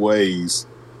opposite ways,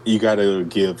 you got to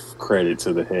give credit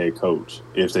to the head coach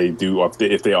if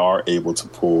they are able to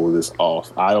pull this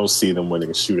off. I don't see them winning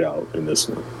a shootout in this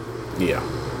one. Yeah.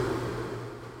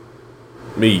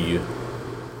 Me.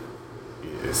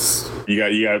 Yes. You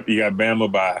got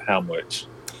Bama by how much?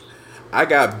 I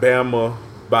got Bama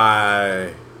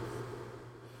by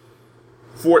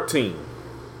 14.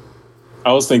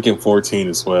 I was thinking 14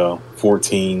 as well.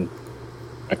 14.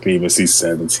 I can even see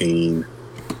 17.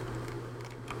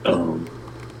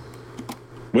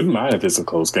 Wouldn't mind if it's a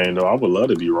close game, though. I would love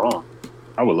to be wrong.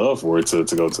 I would love for it to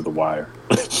go to the wire.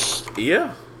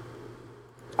 Yeah.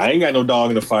 I ain't got no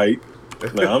dog in the fight.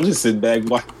 No, I'm just sitting back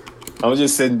I was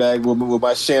just sitting back with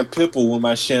my champagne, with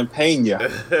my champagne,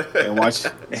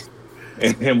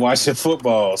 and watching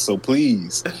football. So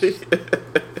please.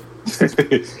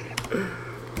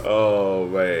 Oh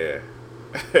man.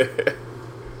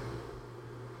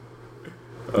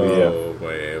 Oh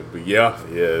man, but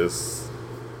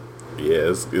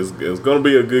it's gonna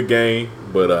be a good game,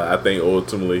 but I think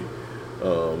ultimately,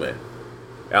 man,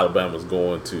 Alabama's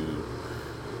going to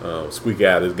squeak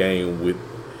out this game with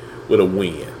a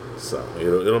win. So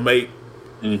it'll make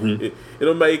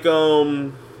it'll make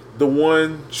the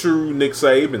one true Nick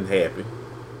Saban happy.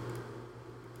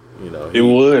 It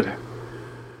would.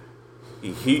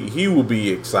 He will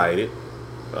be excited,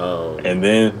 and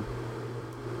then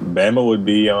Bama would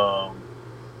be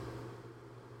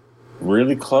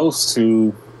really close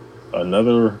to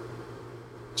another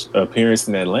appearance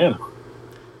in Atlanta.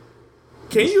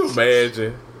 Can you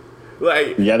imagine?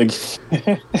 Like, you gotta.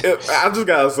 I just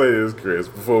gotta say this, Chris,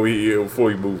 before we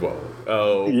move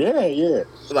on. Yeah.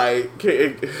 Like,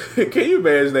 can you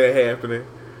imagine that happening?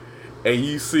 And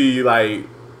you see like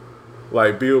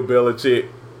Bill Belichick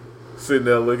sitting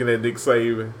there looking at Nick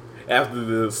Saban after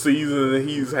the season that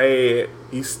he's had,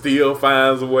 he still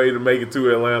finds a way to make it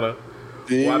to Atlanta.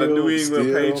 While the New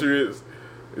England Patriots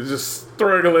is just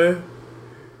struggling.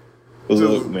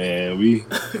 Look, man, we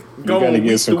gotta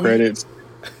give some credit.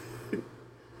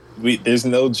 There's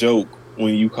no joke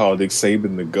when you call Nick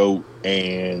Saban the GOAT,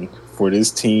 and for this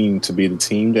team to be the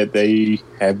team that they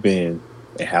have been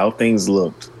and how things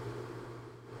looked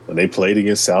when they played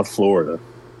against South Florida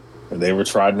and they were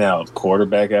trotting out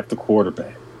quarterback after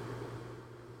quarterback.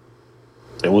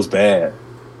 It was bad.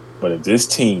 But if this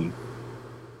team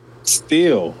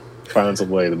still finds a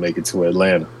way to make it to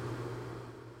Atlanta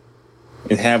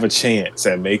and have a chance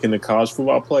at making the college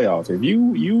football playoff, if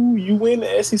you win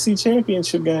the SEC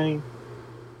championship game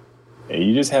and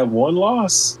you just have one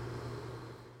loss,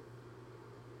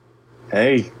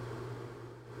 hey,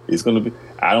 it's going to be.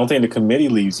 I don't think the committee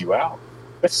leaves you out.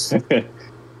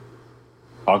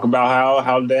 Talk about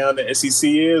how down the SEC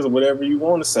is or whatever you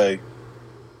want to say.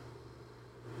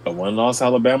 A one-loss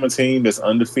Alabama team that's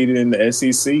undefeated in the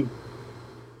SEC,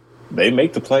 they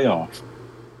make the playoff.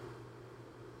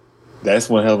 That's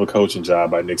one hell of a coaching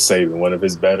job by Nick Saban, one of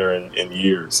his better in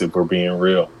years, if we're being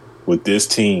real. With this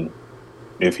team,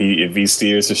 if he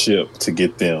steers the ship to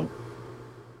get them,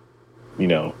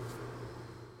 to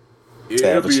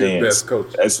have a chance.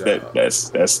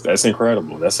 That's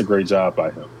incredible. That's a great job by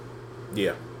him.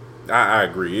 Yeah, I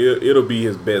agree. It'll be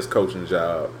his best coaching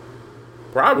job,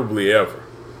 probably ever.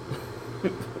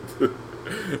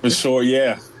 For sure,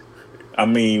 yeah. I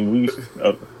mean, we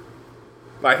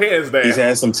like hands down. He's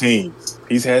had some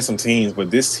teams,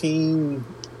 but this team,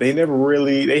 they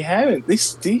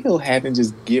still haven't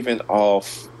just given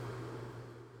off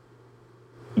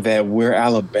that we're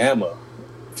Alabama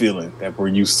feeling that we're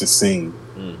used to seeing.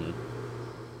 Mm-hmm.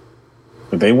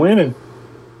 But they winning.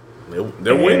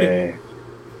 They're winning.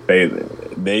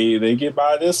 They get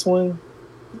by this one.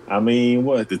 I mean,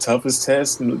 what? The toughest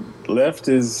test left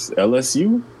is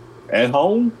LSU at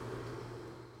home.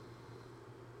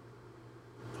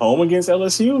 Home against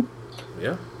LSU.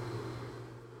 Yeah.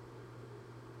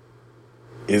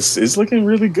 It's looking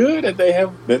really good that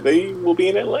they will be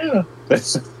in Atlanta.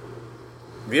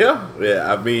 Yeah.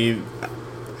 I mean,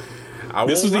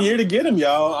 this was the year to get him,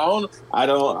 y'all.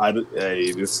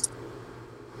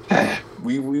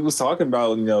 We was talking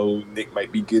about, Nick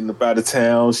might be getting up out of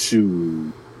town.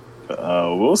 Shoot.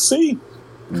 We'll see.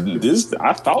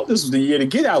 I thought this was the year to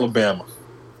get Alabama.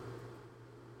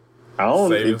 I don't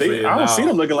see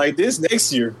them looking like this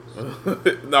next year.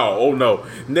 No.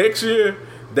 Next year,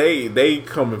 they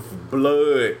coming for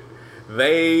blood.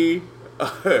 They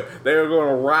are going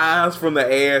to rise from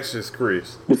the ashes,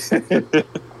 Chris.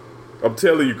 I'm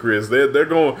telling you, Chris, they're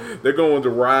going to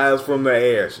rise from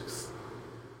the ashes.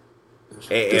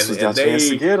 And, this was our chance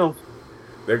to get them.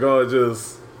 They're going to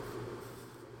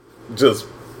just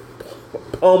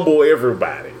pummel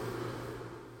everybody.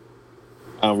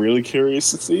 I'm really curious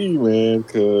to see, man,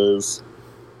 because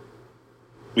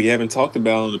we haven't talked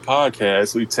about it on the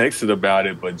podcast. We texted about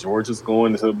it, but Georgia's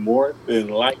going to more than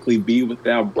likely be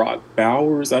without Brock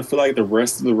Bowers. I feel like the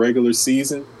rest of the regular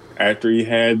season, after he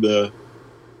had the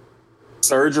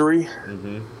surgery,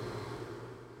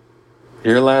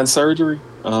 hairline surgery.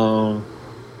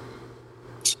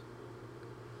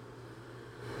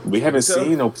 We haven't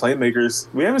seen no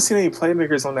playmakers. We haven't seen any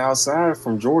playmakers on the outside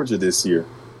from Georgia this year.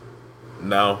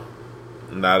 No,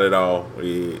 not at all.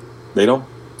 They don't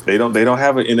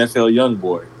have an NFL young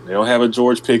boy. They don't have a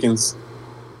George Pickens.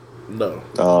 No.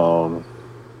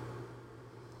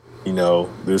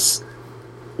 This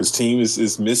His team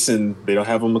is missing. They don't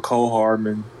have a McCole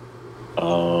Hardman.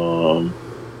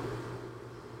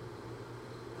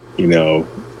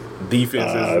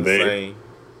 Defense isn't the same.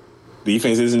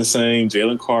 Defense isn't the same.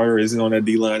 Jalen Carter isn't on that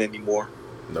D-line anymore.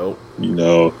 Nope.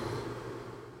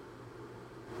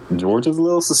 Georgia's a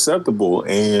little susceptible,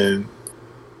 and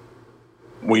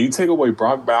when you take away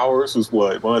Brock Bowers, who's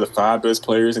one of the 5 best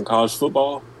players in college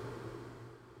football,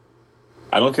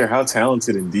 I don't care how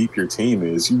talented and deep your team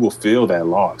is, you will feel that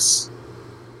loss.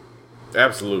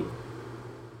 Absolutely.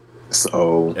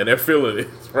 So, and they're feeling it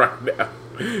right now.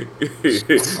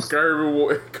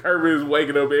 Kirby is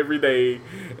waking up every day,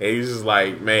 and he's just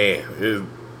like, man, it's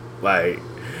like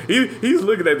he's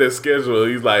looking at that schedule.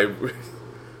 He's like,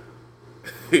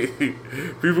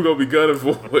 people gonna be gunning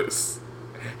for us.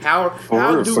 How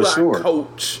do I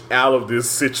coach out of this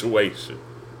situation?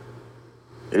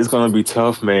 It's gonna be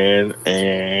tough, man,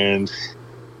 and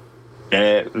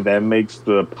that makes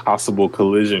the possible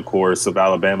collision course of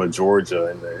Alabama Georgia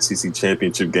in the SEC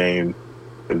championship game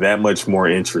that much more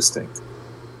interesting.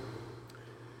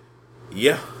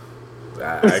 Yeah,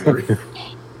 I agree.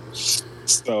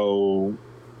 So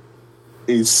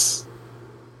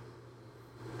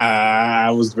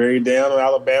I was very down on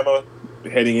Alabama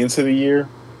heading into the year,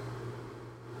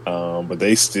 but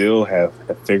they still have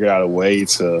figured out a way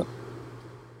to,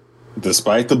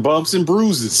 despite the bumps and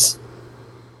bruises,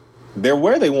 they're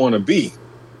where they want to be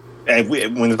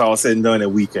when it's all said and done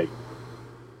at week 8.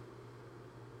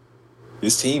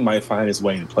 This team might find its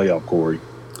way in the playoff, Corey.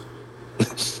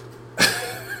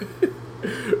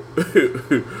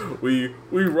 we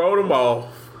wrote them off.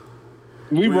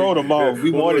 We wrote them off. We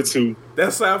wanted to.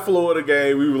 That South Florida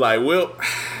game, we were like, well,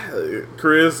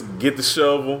 Chris, get the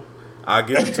shovel. I'll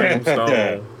get the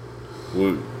tombstone.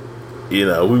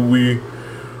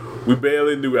 We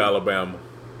barely knew Alabama.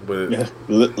 But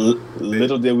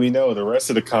little did we know the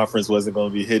rest of the conference wasn't going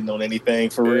to be hitting on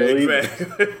anything for real. Exactly.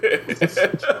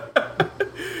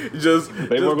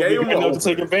 They weren't going to be able to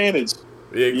take advantage.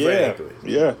 Exactly.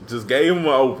 Yeah. Just gave them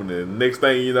an opening. Next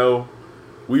thing you know,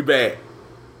 we back.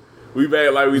 We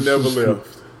back like we never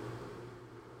left.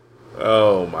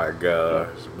 Oh my gosh!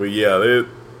 But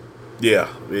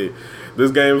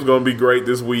this game is going to be great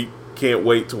this week. Can't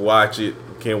wait to watch it.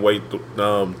 Can't wait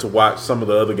to watch some of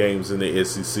the other games in the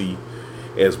SEC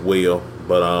as well.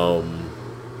 But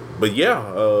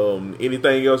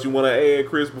anything else you want to add,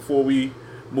 Chris, before we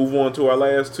move on to our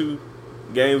last 2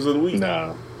 games of the week?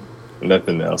 No,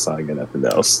 nothing else. I got nothing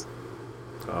else.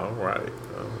 All right.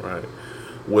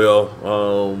 Well,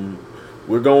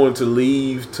 we're going to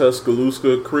leave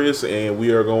Tuscaloosa, Chris, and we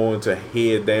are going to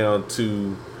head down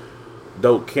to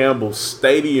Doak Campbell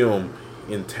Stadium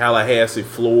in Tallahassee,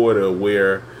 Florida,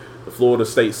 where the Florida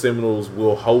State Seminoles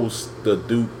will host the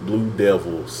Duke Blue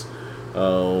Devils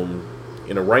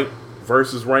in a ranked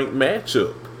versus ranked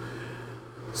matchup.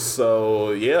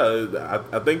 So,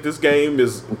 I think this game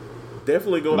is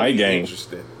definitely going to be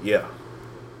interesting. Yeah,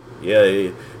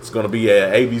 it's going to be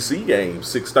an ABC game,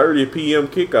 6:30 p.m.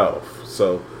 kickoff.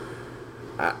 So,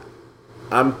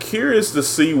 I'm curious to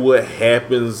see what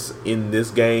happens in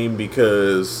this game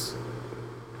because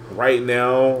right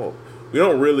now we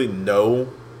don't really know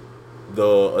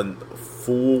the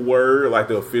full word, like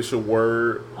the official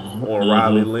word on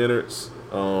Riley Leonard's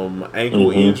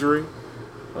ankle injury.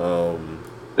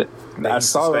 I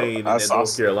saw in that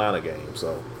North Carolina game.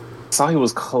 So I saw he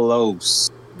was close.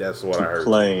 That's what I heard.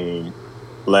 Playing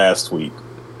last week.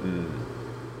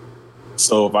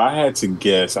 So if I had to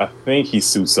guess, I think he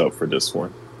suits up for this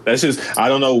one. That's just, I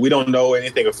don't know. We don't know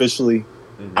anything officially.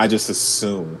 I just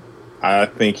assume. I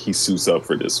think he suits up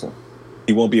for this one.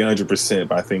 He won't be 100%,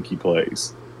 but I think he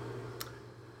plays.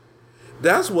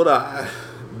 That's what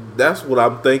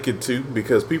I'm thinking too,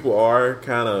 because people are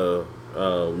kind of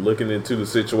looking into the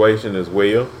situation as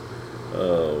well.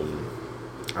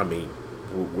 I mean,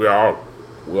 we're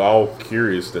all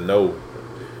curious to know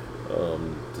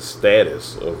the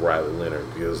status of Riley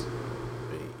Leonard because,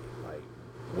 like,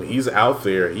 when he's out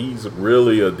there, he's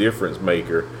really a difference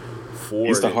maker.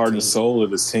 He's the heart and soul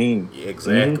of his team.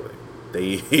 Exactly.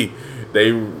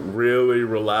 They really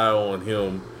rely on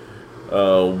him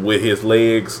with his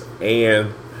legs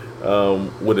and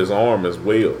with his arm as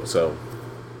well. So,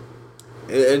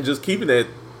 and just keeping that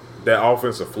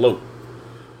offense afloat.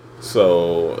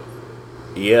 So,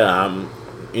 I'm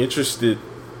interested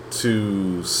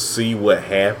to see what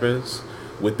happens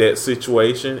with that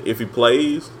situation. If he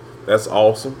plays, that's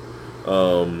awesome.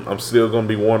 I'm still going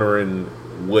to be wondering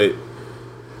what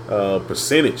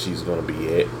percentage he's going to be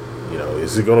at. You know,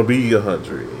 is he going to be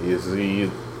 100? Is he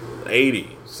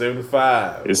 80,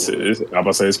 75? I'm about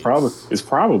to say it's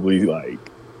probably like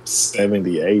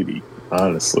 70, 80,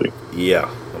 honestly.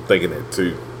 Yeah, I'm thinking that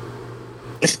too.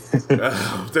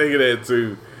 I'm thinking that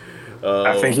too.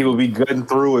 I think he will be gutting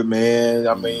through it, man.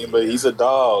 I mean, but he's a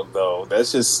dog, though.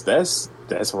 That's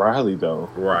Riley, though.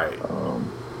 Right.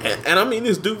 And I mean,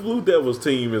 this Duke Blue Devils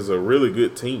team is a really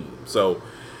good team. So,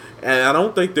 and I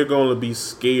don't think they're going to be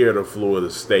scared of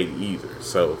Florida State either.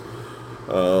 So,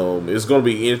 it's going to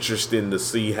be interesting to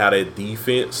see how that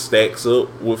defense stacks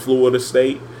up with Florida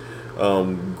State.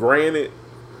 Granted,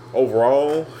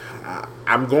 overall,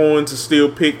 I'm going to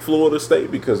still pick Florida State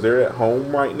because they're at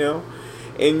home right now.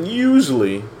 And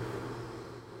usually,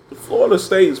 Florida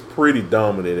State is pretty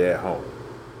dominant at home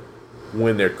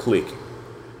when they're clicking.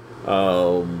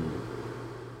 Yeah,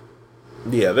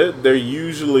 they're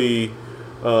usually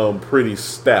pretty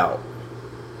stout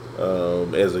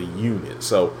as a unit.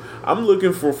 So I'm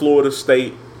looking for Florida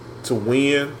State to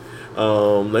win.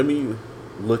 Let me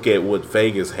look at what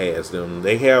Vegas has them.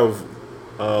 They have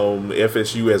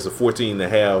FSU as a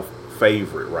 14.5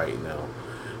 favorite right now.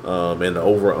 And the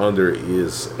over-under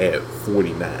is at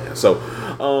 49. So,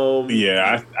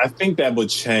 I think that would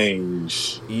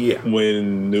change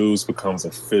when news becomes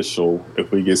official.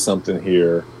 If we get something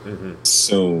here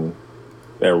soon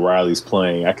that Riley's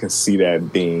playing, I can see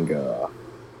that being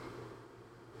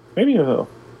maybe a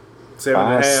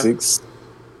 5, 6.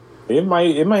 It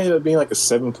might end up being like a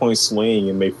 7-point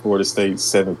swing and make Florida State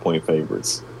 7-point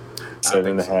favorites.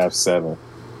 7.5, 7.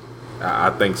 I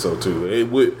think so too.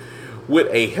 It would.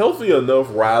 With a healthy enough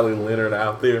Riley Leonard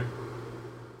out there,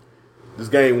 this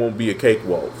game won't be a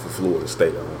cakewalk for Florida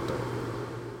State, I don't think.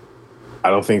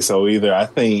 I don't think so either. I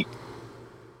think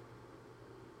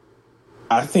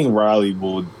Riley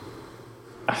would.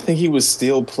 I think he would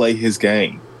still play his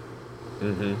game.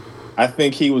 Mm-hmm. I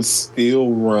think he would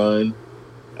still run.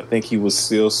 I think he would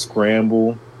still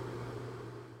scramble.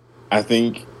 I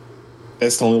think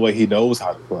that's the only way he knows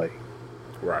how to play.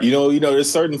 Right. You know,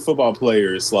 there's certain football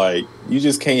players, like, you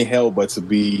just can't help but to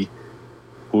be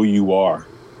who you are.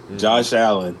 Mm-hmm. Josh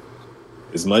Allen,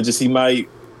 as much as he might,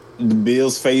 the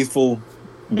Bills faithful,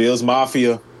 Bills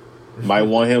Mafia, might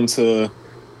want him to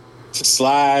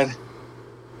slide,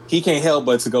 he can't help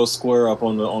but to go square up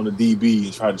on the DB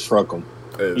and try to truck him.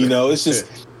 You know, it's just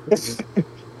that's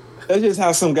just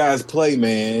how some guys play,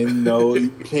 man. You know, you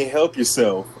can't help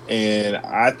yourself. And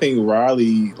I think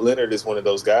Riley Leonard is one of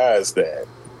those guys that,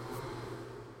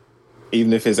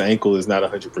 even if his ankle is not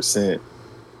 100%,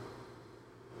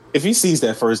 if he sees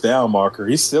that first down marker,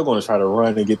 he's still going to try to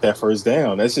run and get that first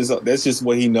down. That's just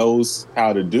what he knows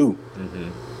how to do.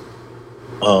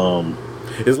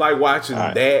 Mm-hmm. It's like watching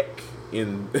Dak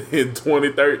in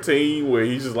 2013, where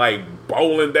he's just like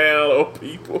bowling down on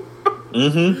people.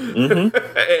 And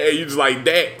you just like,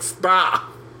 Dak, stop.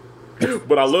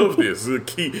 But I love this.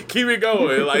 Keep it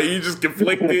going. Like, he just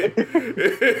conflicted.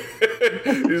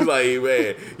 He's like,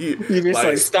 man. You just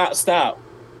like stop.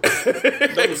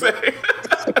 Exactly.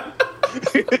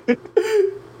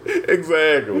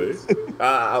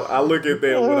 I look at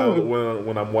that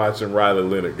when I'm watching Riley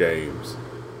Leonard games.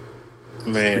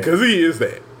 Man. Because he is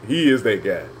that. He is that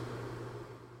guy.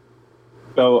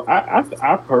 So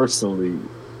I personally,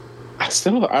 I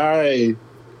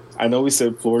know we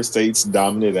said Florida State's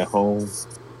dominant at home.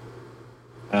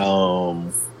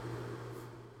 And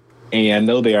I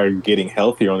know they are getting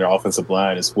healthier on their offensive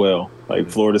line as well. Like,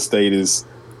 Florida State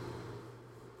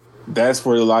that's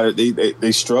where a lot of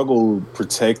they struggle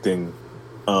protecting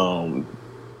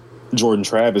Jordan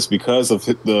Travis because of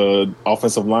the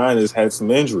offensive line has had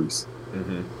some injuries.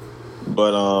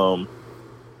 But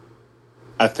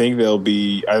I think they'll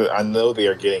be. I know they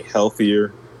are getting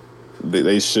healthier.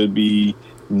 They should be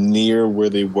near where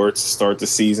they were to start the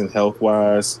season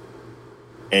health-wise,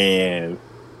 and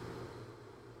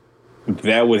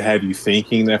that would have you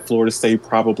thinking that Florida State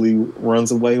probably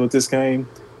runs away with this game.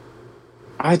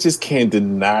 I just can't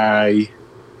deny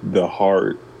the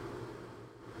heart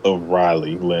of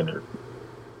Riley Leonard.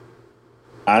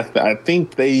 I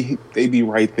think they be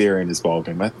right there in this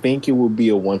ballgame. I think it will be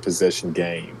a one-possession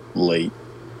game late.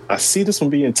 I see this one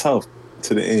being tough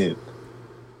to the end.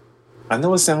 I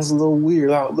know it sounds a little weird,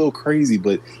 a little crazy,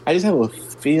 but I just have a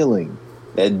feeling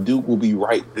that Duke will be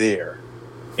right there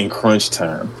in crunch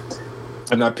time.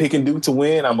 I'm not picking Duke to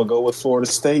win. I'm going to go with Florida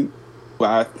State. But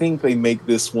I think they make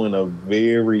this one a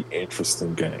very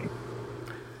interesting game.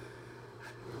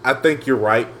 I think you're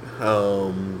right.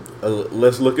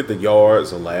 Let's look at the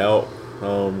yards allowed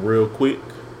real quick.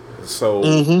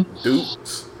 So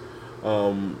Duke's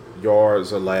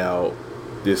yards allowed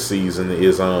this season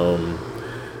is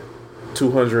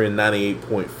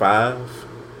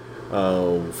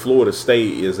 298.5. Florida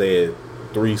State is at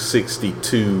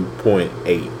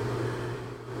 362.8.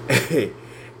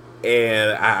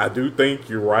 And I do think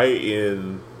you're right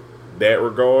in that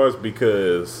regards,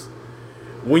 because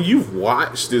when you've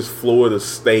watched this Florida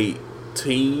State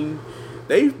team,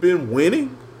 they've been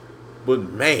winning,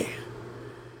 but man,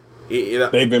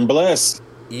 they've been blessed.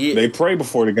 They pray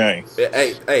before the game.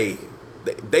 Hey,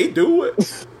 they do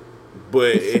it.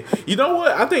 But you know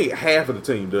what? I think half of the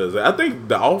team does it. I think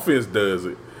the offense does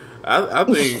it. I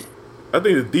think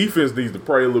the defense needs to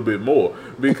pray a little bit more,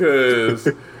 because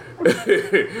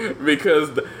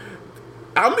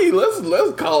I mean,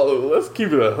 let's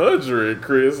keep it 100,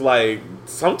 Chris. Like,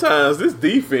 sometimes this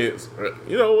defense,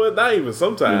 you know what? Not even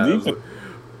sometimes.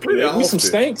 Pretty often. Some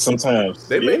mistakes sometimes.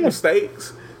 They make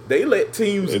mistakes. They let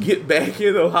teams get back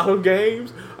in a lot of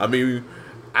games. I mean,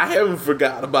 I haven't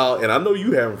forgot about, and I know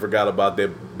you haven't forgot about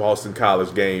that Boston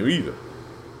College game either.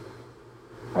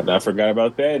 I not forgot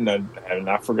about that, and I have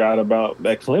not forgot about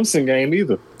that Clemson game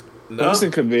either. No.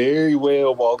 Clemson could very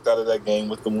well walked out of that game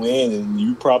with the win, and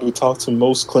you probably talk to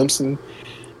most Clemson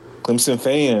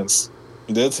fans,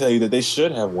 they'll tell you that they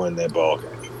should have won that ball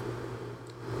game.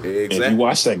 Exactly. If you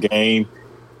watch that game,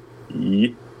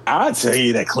 I'll tell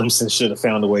you that Clemson should have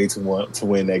found a way to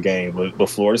win that game, but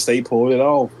Florida State pulled it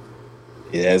off.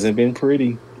 It hasn't been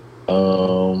pretty.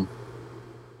 And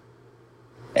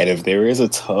if there is a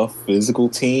tough physical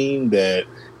team that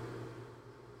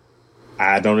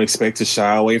I don't expect to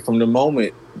shy away from the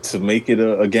moment to make it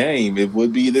a game, it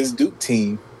would be this Duke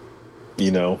team,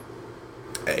 you know.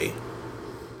 Hey.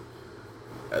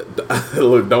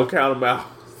 Look, don't count them out.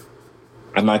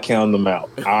 I'm not counting them out.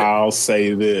 I'll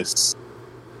say this.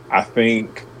 I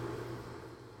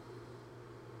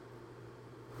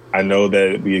know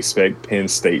that we expect Penn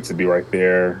State to be right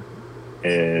there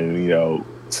and, you know,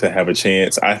 to have a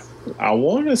chance. I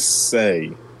want to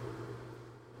say,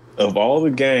 of all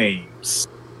the games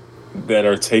that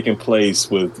are taking place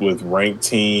with ranked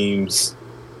teams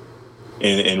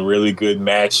and really good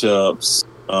matchups,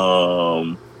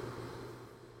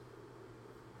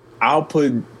 I'll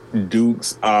put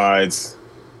Duke's odds,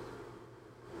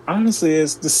 honestly,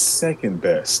 as the second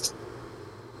best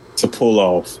to pull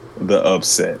off the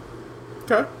upset.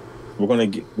 Okay. We're gonna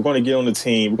get on the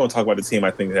team. We're gonna talk about the team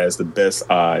I think that has the best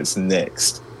odds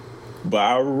next.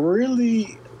 But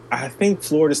I think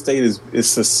Florida State is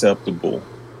susceptible.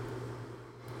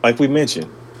 Like we mentioned,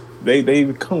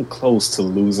 they come close to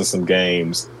losing some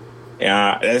games,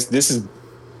 and this is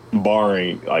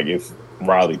barring like if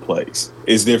Riley plays.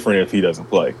 It's different if he doesn't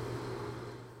play.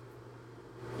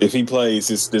 If he plays,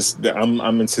 it's this. I'm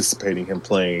anticipating him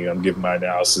playing. I'm giving my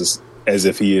analysis as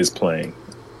if he is playing.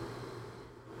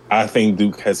 I think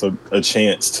Duke has a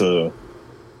chance to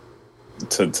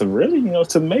really, you know,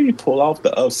 to maybe pull off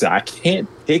the upset. I can't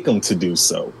pick them to do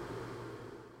so.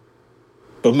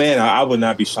 But, man, I would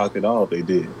not be shocked at all if they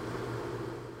did.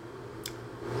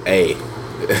 Hey.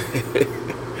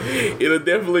 It'll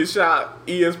definitely shock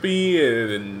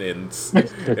ESPN and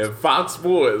Fox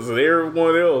Sports and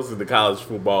everyone else in the college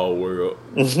football world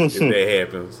if that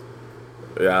happens.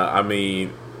 I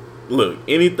mean, look,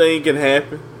 anything can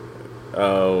happen,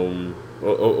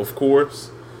 of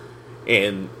course.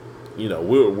 And, you know,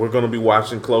 we're going to be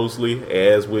watching closely,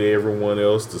 as with everyone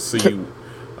else, to see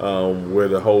where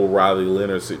the whole Riley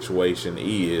Leonard situation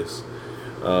is,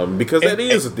 because that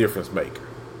is a difference maker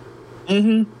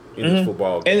in this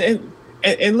football game.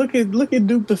 And look at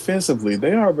Duke defensively.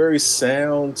 They are a very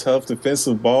sound, tough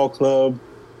defensive ball club.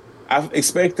 I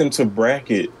expect them to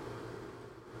bracket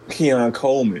Keon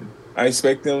Coleman. I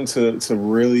expect them to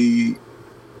really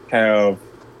have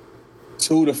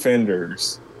two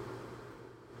defenders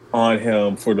on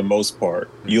him for the most part.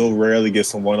 You'll rarely get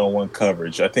some one-on-one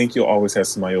coverage. I think you'll always have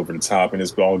somebody over the top in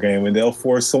this ball game, and they'll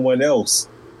force someone else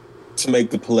to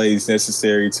make the plays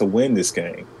necessary to win this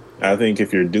game. I think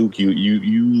if you're Duke,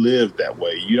 you live that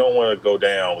way. You don't want to go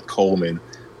down with Coleman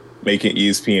making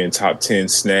ESPN top 10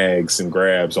 snags and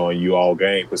grabs on you all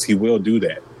game, because he will do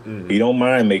that. He don't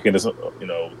mind making this, you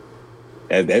know,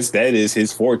 that is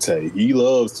his forte. He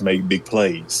loves to make big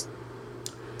plays.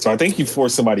 So I think you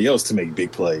force somebody else to make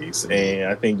big plays,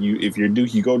 and I think if you're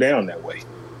Duke, you go down that way.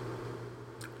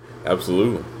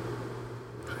 Absolutely.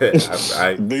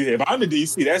 If I'm in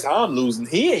DC, that's how I'm losing.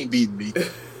 He ain't beating me.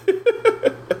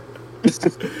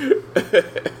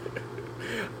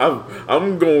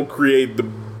 I'm gonna create the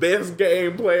best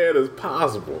game plan as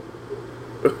possible.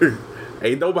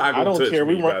 Ain't nobody gonna touch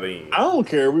me by the end. I don't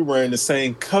care if we run the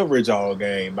same coverage all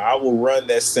game. I will run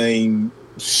that same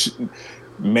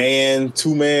two-man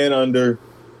under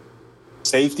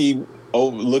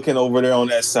looking over there on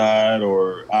that side,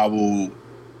 or I will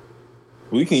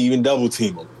We can even double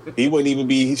team him. He wouldn't even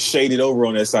be shaded over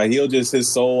on that side. His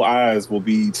sole eyes will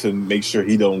be to make sure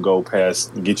he don't go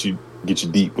past, get you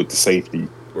deep with the safety.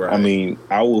 Right. I mean,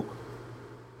 I would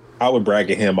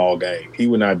bracket him all game. He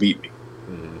would not beat me.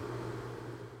 Mm-hmm.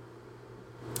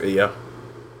 Yeah.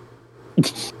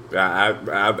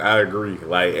 I agree.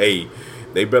 Like, hey,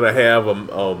 they better have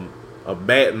a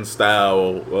Madden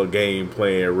style game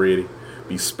plan ready.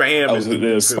 Be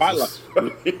spamming spotlight.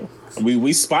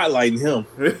 we spotlighting him.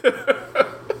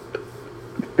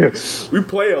 We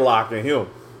player locking him.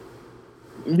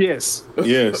 Yes.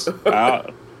 We're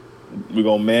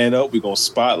gonna man up. We're gonna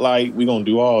spotlight. We're gonna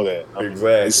do all that.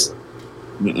 Exactly.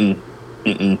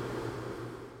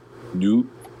 Nope.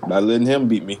 Not letting him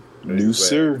beat me. Exactly. No,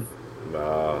 sir.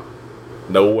 Nah.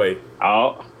 No way.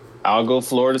 I'll go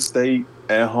Florida State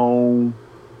at home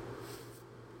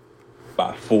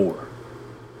by 4.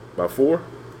 By 4?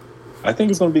 I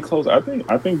think it's going to be close. I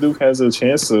think Duke has a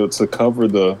chance to cover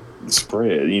the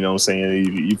spread. You know what I'm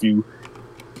saying? If you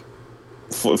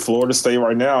Florida State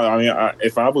right now, I mean,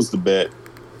 if I was to bet,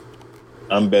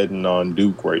 I'm betting on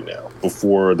Duke right now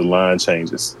before the line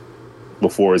changes,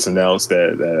 before it's announced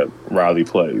that Riley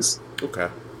plays. Okay.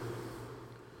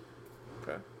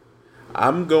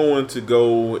 I'm going to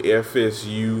go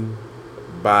FSU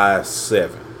by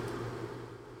 7.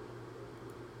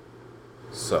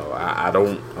 So I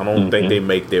don't think they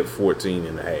make that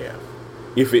 14.5.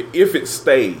 If it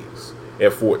stays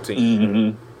at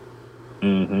 14.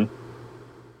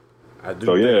 I do.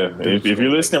 So yeah, if you're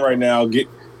listening right now,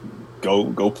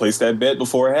 go place that bet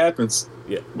before it happens.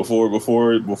 Yeah. Before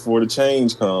the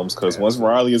change comes, because once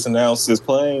Riley is announced as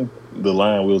playing, the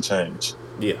line will change.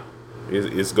 Yeah,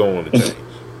 it's going to change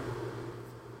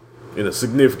in a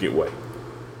significant way.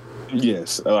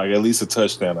 Yes, like at least a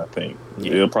touchdown. I think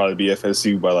it'll probably be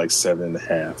FSU by like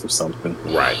 7.5 or something.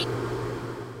 Right.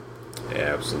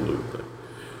 Absolutely.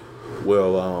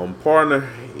 Well, partner,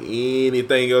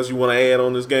 anything else you want to add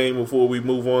on this game before we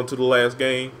move on to the last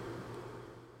game?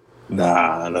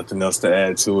 Nah, nothing else to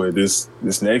add to it. This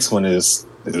next one is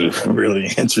really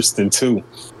interesting too.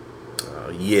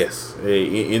 Yes,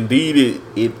 indeed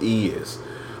it is.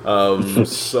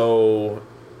 So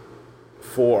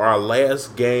for our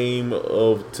last game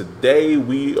of today,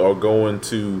 we are going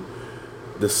to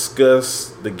discuss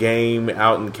the game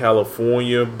out in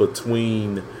California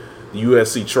between the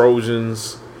USC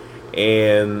Trojans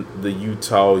and the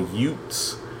Utah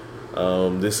Utes.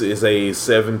 This is a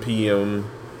 7 p.m.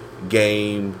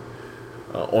 game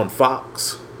on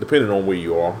Fox, depending on where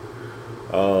you are.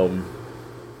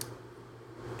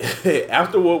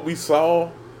 After what we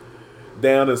saw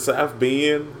down in South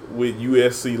Bend with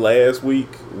USC last week,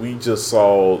 we just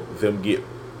saw them get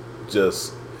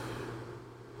just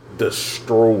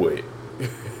destroyed.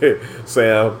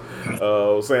 Sam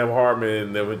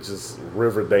Hartman never just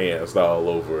river danced all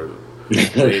over the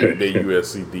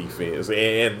USC defense,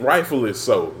 and rightfully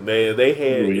so. They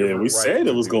had. We said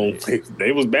it was going.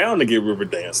 They was bound to get river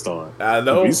danced on. I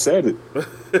know. We said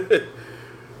it.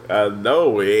 I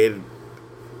know, and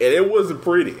it wasn't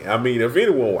pretty. I mean, if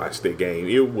anyone watched that game,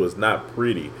 it was not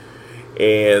pretty.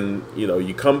 And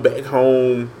you come back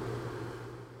home,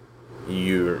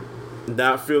 you're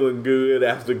not feeling good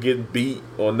after getting beat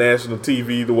on national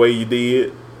TV the way you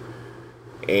did,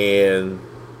 and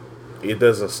it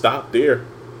doesn't stop there.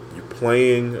 You're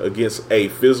playing against a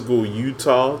physical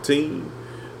Utah team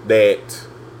that,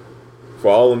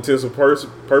 for all intents and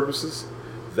purposes,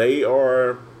 they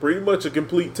are pretty much a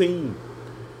complete team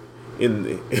in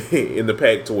the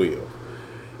Pac-12,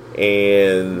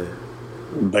 and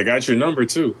they got your number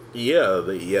too. Yeah,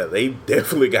 they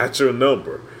definitely got your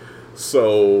number.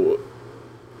 So,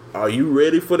 are you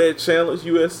ready for that challenge,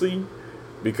 USC?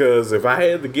 Because if I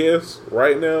had to guess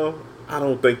right now, I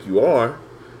don't think you are,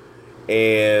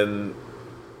 and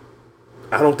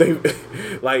I don't think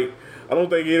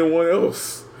anyone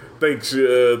else thinks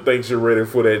you're ready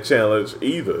for that challenge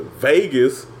either.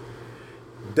 Vegas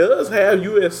does have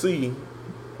USC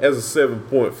as a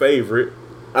 7-point favorite.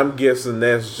 I'm guessing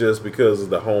that's just because of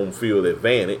the home field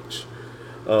advantage.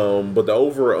 But the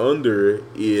over-under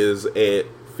is at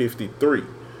 53.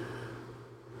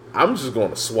 I'm just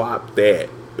going to swap that.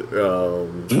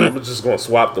 I'm just going to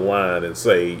swap the line and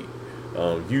say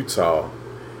Utah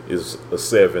is a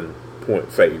 7-point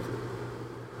favorite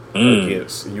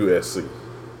against USC.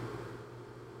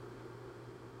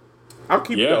 I'll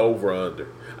keep the over-under.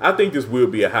 I think this will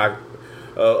be a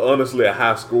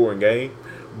high-scoring game,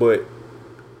 but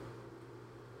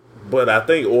I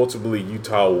think ultimately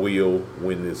Utah will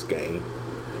win this game,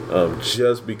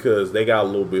 just because they got a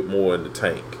little bit more in the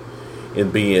tank in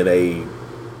being a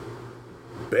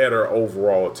better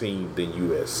overall team than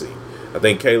USC. I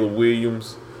think Caleb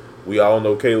Williams, we all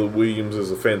know Caleb Williams is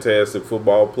a fantastic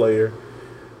football player.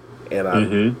 And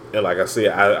and like I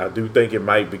said, I do think it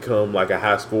might become like a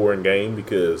high scoring game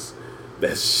because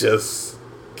that's just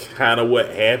kind of what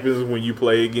happens when you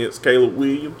play against Caleb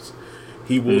Williams.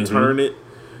 He will turn it.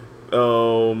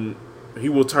 He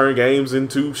will turn games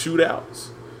into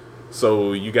shootouts.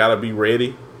 So you got to be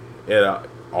ready at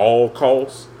all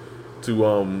costs to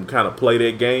kind of play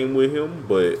that game with him.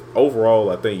 But overall,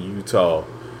 I think Utah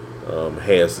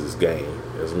has this game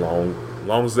as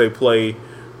long as they play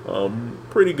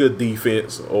pretty good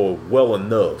defense or well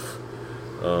enough.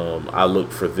 I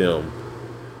look for them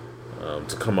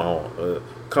to come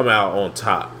out on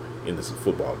top in this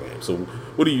football game. So,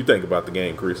 what do you think about the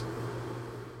game, Chris?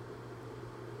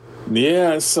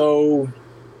 Yeah, so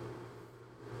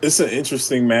it's an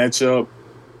interesting matchup.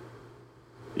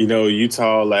 You know,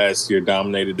 Utah last year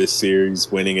dominated this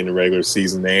series, winning in the regular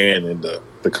season and in the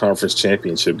conference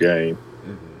championship game.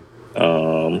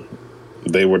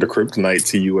 They were the kryptonite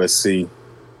to USC.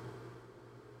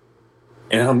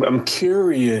 And I'm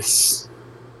curious,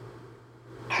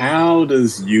 how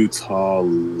does Utah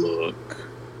look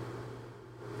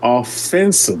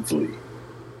offensively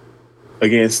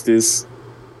against this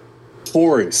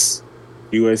porous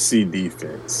USC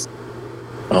defense?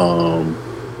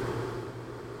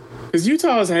 Because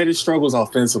Utah has had its struggles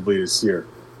offensively this year.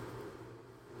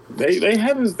 They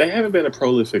haven't been a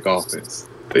prolific offense.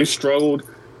 They've struggled.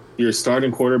 Your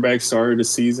starting quarterback started the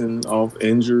season off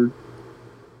injured.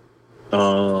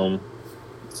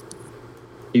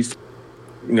 He's,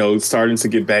 starting to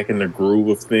get back in the groove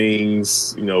of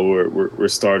things. We're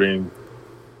starting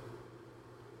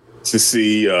to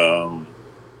see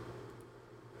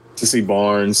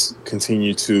Barnes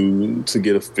continue to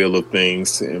get a feel of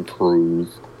things, to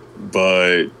improve.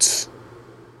 But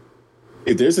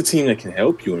if there's a team that can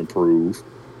help you improve,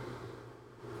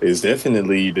 it's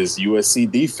definitely this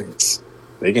USC defense.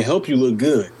 They can help you look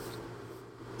good.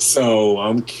 So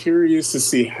I'm curious to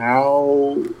see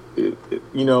how,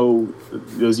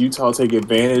 does Utah take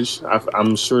advantage?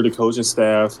 I'm sure the coaching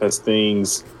staff has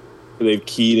things that they've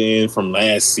keyed in from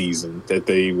last season that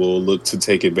they will look to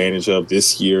take advantage of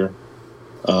this year.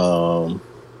 But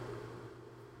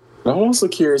I'm also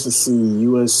curious to see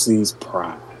USC's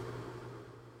pride.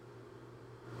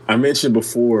 I mentioned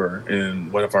before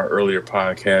in one of our earlier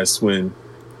podcasts when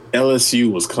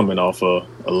LSU was coming off a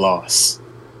loss.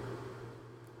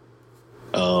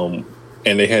 And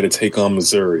they had to take on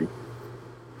Missouri. I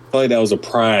feel like that was a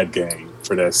pride game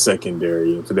for that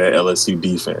secondary and for that LSU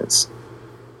defense.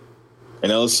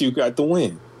 And LSU got the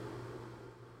win.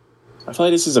 I feel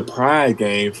like this is a pride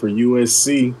game for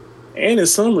USC. And in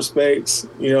some respects,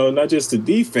 not just the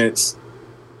defense,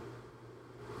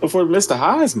 but for Mr.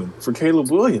 Heisman, for Caleb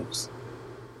Williams.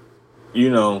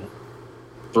 3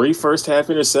 first-half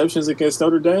interceptions against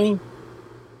Notre Dame.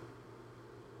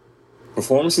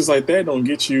 Performances like that don't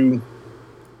get you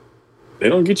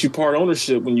part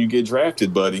ownership when you get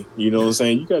drafted, buddy. You know what I'm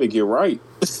saying? You got to get right.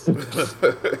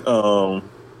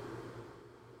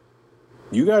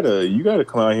 You gotta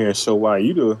come out here and show why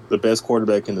you the best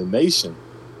quarterback in the nation.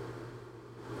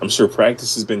 I'm sure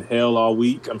practice has been hell all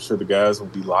week. I'm sure the guys will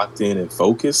be locked in and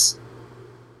focused.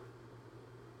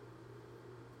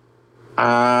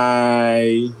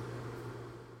 I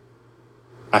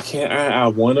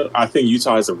think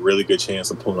Utah has a really good chance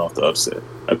of pulling off the upset.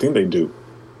 I think they do.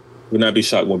 Would not be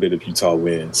shocked one bit if Utah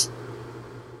wins.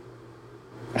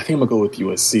 I think I'm going to go with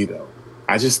USC, though.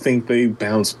 I just think they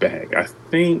bounce back. I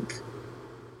think,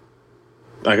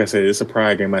 like I said, it's a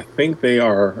pride game. I think they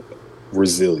are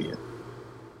resilient.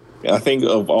 I think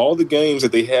of all the games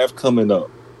that they have coming up,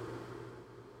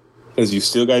 because you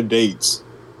still got dates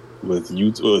with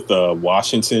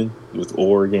Washington, with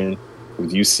Oregon,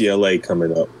 with UCLA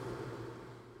coming up.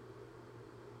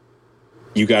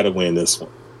 You got to win this one.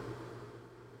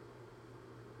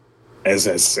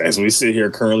 As we sit here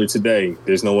currently today,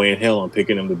 there's no way in hell I'm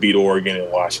picking them to beat Oregon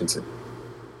and Washington.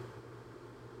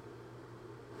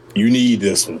 You need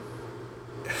this one.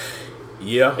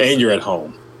 Yeah. And you're at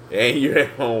home. I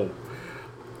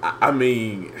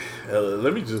mean,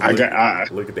 let me just look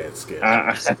at that schedule.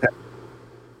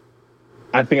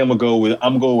 I think I'm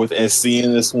going with SC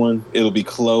in this one. It'll be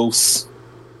close.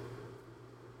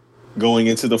 Going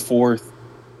into the fourth,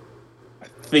 I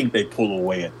think they pull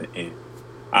away at the end.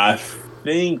 And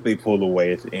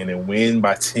win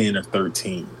by 10 or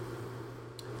 13.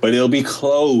 But it'll be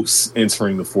close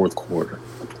entering the fourth quarter.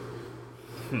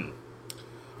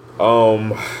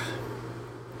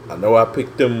 I know I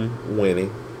picked them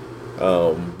winning.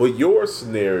 But your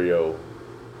scenario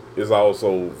is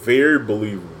also very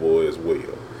believable as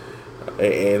well.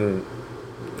 And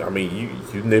I mean,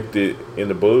 you nipped it in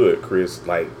the bud, Chris.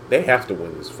 Like, they have to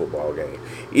win this football game.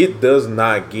 It does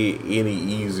not get any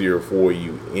easier for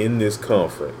you in this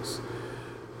conference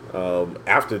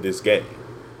after this game.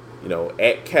 You know,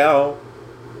 at Cal,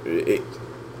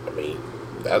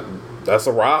 that's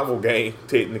a rival game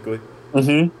technically. That's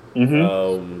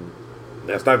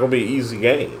not going to be an easy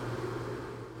game.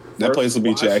 That place will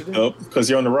be jacked up because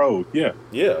you're on the road. Yeah.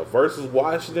 Yeah, versus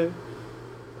Washington.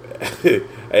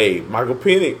 Hey, Michael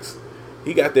Penix,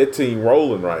 he got that team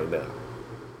rolling right now.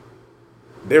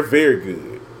 They're very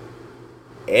good.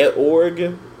 At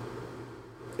Oregon,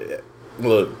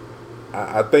 look,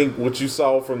 I think what you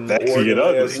saw from Oregon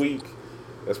last week,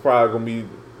 that's probably going to be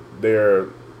their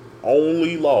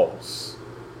only loss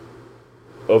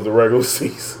of the regular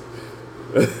season.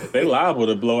 They liable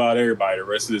to blow out everybody the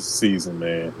rest of this season,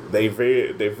 man. They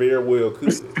very well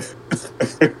could.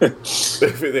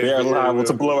 they are liable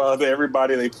to blow out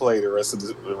everybody they play the rest of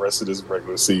this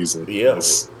regular season. Yeah,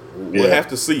 we'll have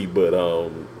to see, but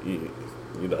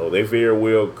you know, they very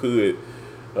well could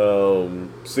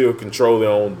still control their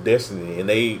own destiny, and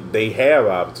they have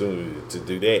opportunity to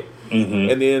do that.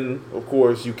 And then, of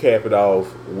course, you cap it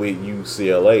off with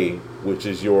UCLA, which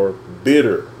is your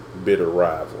bitter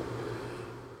rival.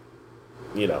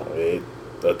 You know,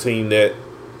 a team that,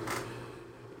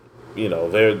 you know,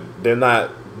 they're not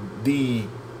the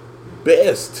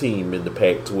best team in the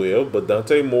Pac-12, but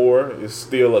Dante Moore is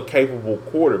still a capable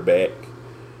quarterback,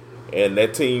 and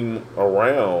that team all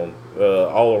around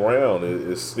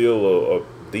is still a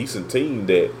decent team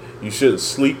that you shouldn't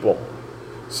sleep on.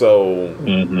 So,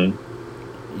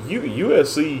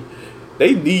 USC,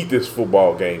 they need this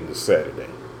football game this Saturday.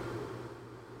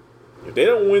 If they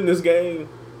don't win this game,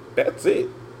 that's it.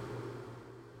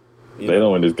 They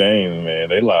don't win this game, man.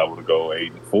 They liable to go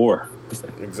 8-4.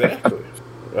 Exactly.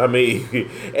 I mean,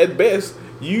 at best,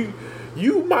 you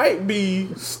might be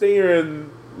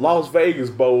staring Las Vegas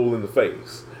Bowl in the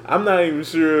face. I'm not even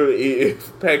sure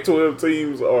if Pac-12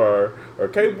 teams are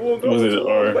capable of going to the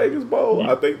Las Vegas Bowl.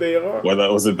 I think they are. Whether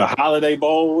was it the Holiday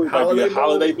Bowl?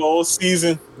 Holiday Bowl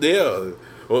season. Yeah.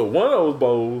 Well, one of those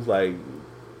bowls, like,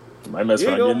 might mess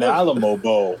around getting the Alamo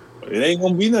Bowl. It ain't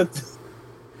gonna be nothing.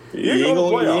 You ain't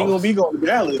gonna be going to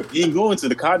Dallas. You ain't going to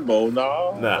the Cotton Bowl.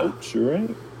 No, nah, sure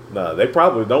ain't. Nah, they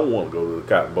probably don't want to go to the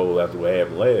Cotton Bowl after what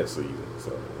happened last season.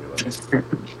 So,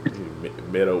 you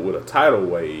met up with a tidal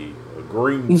wave, a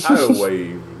green tidal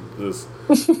wave, just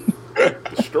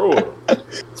destroy them.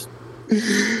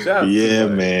 Yeah,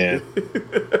 man.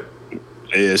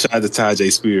 Yeah, shout out to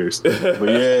Tajay Spears. But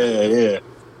yeah,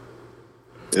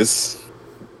 it's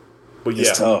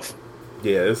tough.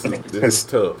 Yeah, this is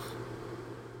tough.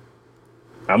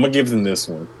 I'm gonna give them this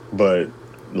one, but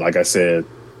like I said,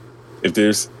 if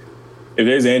there's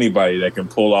anybody that can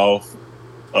pull off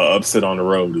an upset on the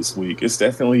road this week, it's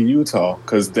definitely Utah,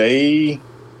 because they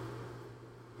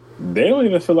don't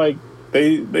even feel like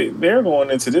they're going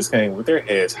into this game with their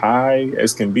heads high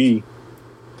as can be,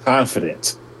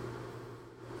 confident.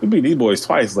 We beat these boys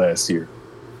twice last year.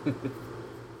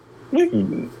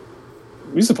 We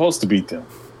supposed to beat them.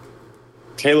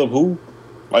 Caleb who?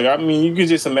 Like, I mean, you could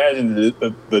just imagine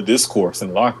the discourse in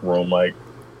the locker room. Like,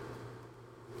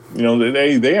 you know,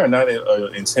 they are not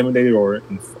intimidated or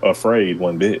afraid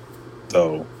one bit.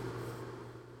 So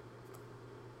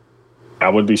I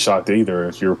wouldn't be shocked either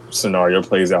if your scenario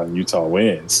plays out and Utah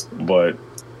wins. But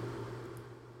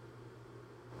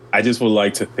I just would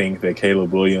like to think that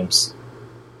Caleb Williams,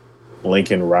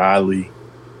 Lincoln Riley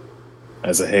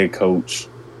as a head coach,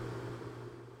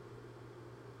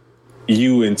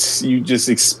 you just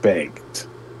expect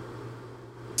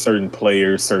certain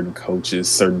players, certain coaches,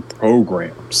 certain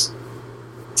programs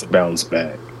to bounce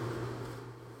back.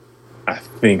 I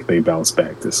think they bounce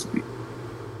back this week.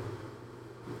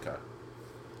 Okay.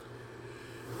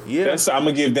 Yeah. I'm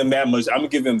going to give them that much. I'm going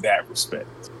to give them that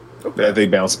respect. Okay. That they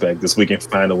bounce back this week and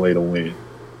find a way to win.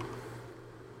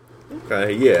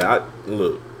 Okay, yeah.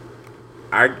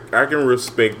 I can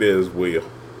respect that as well.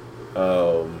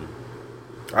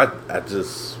 I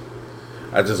just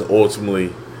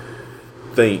ultimately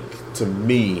think, to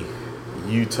me,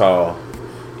 Utah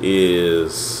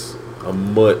is a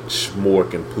much more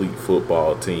complete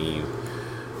football team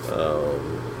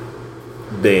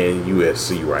than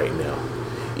USC right now,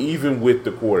 even with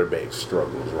the quarterback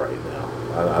struggles right now.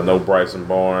 I know Bryson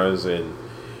Barnes and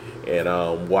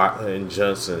Watt and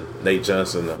Nate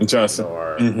Johnson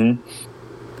are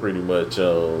pretty much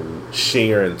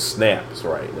sharing snaps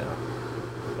right now.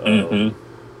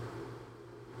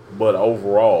 But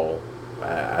overall,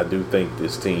 I do think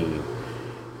this team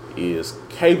is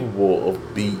capable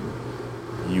of beating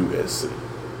USC.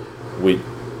 With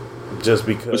just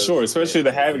because, for sure, especially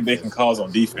the havoc they can cause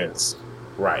on defense.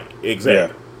 Right.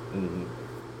 Exactly. Yeah.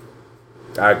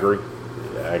 Mm-hmm. I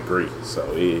agree.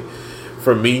 So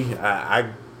for me,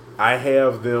 I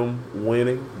have them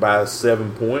winning by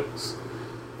 7 points,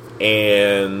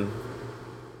 and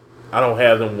I don't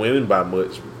have them winning by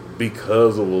much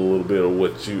because of a little bit of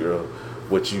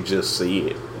what you just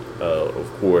said. Of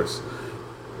course,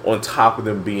 on top of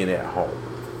them being at home,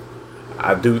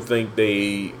 I do think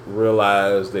they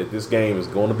realize that this game is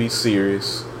going to be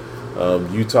serious.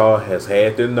 Utah has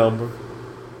had their number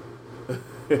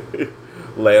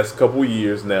last couple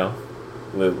years now.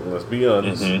 Let's be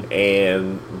honest,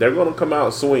 and they're going to come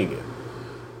out swinging.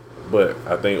 But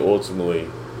I think ultimately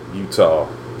Utah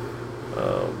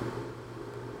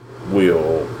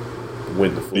will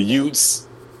win the football. The Utes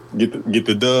get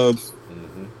the dub.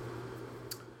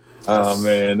 Oh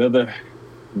man,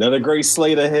 another great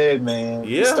slate ahead, man.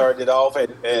 Yeah. We started off at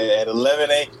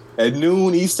 11 at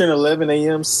noon Eastern, 11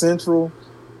 a.m. Central,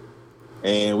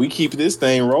 and we keep this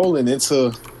thing rolling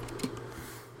into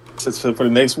for the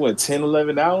next 10,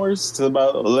 11 hours to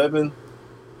about 11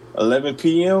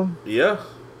 p.m. Yeah.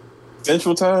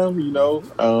 Central Time.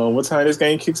 What time this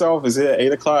game kicks off? Is it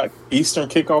 8 o'clock Eastern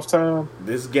kickoff time?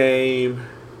 This game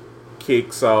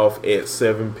kicks off at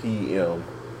 7 p.m.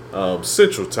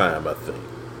 Central Time, I think.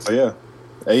 So yeah,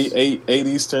 8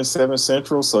 Eastern, 7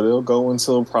 Central. So they'll go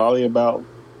until probably about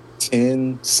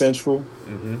 10 Central,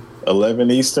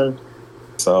 11 Eastern.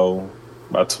 So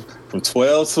about from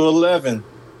 12 to 11,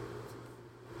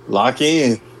 lock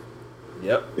in.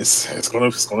 Yep, it's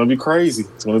gonna be crazy.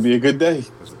 It's gonna be a good day.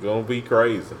 It's gonna be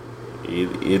crazy.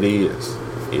 It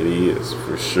is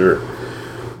for sure.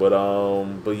 But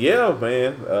yeah,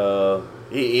 man.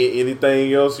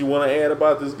 Anything else you want to add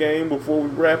about this game before we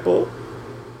wrap up?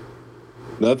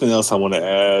 Nothing else I want to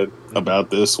add about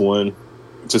this one.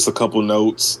 Just a couple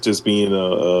notes. Just being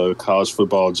a college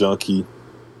football junkie.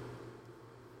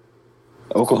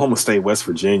 Oklahoma State, West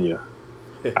Virginia.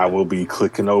 I will be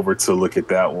clicking over to look at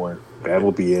that one. That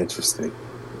will be interesting.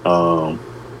 I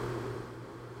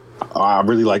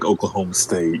really like Oklahoma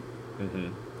State.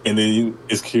 And then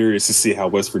it's curious to see how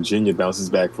West Virginia bounces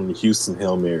back from the Houston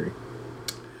Hail Mary.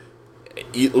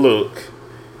 Look,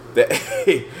 that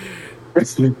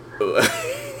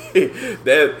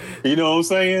you know what I'm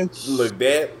saying? Look,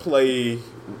 that play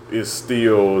is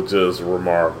still just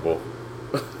remarkable.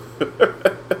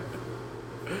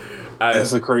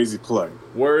 That's a crazy play.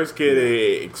 Words can't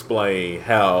explain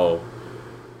how,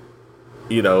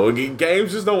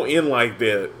 games just don't end like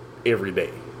that every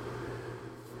day.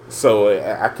 So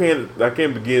I can't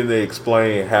begin to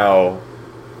explain how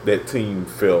that team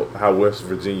felt, how West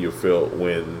Virginia felt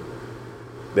when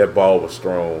that ball was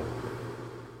thrown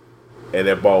and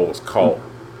that ball was caught.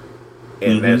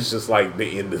 And that's just like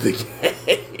the end of the game.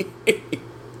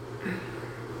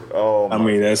 I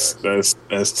mean, that's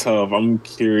tough. I'm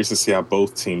curious to see how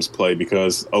both teams play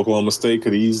because Oklahoma State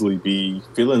could easily be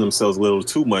feeling themselves a little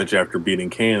too much after beating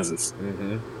Kansas.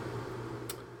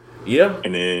 Yeah,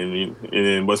 and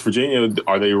then West Virginia,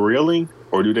 are they reeling,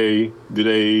 or do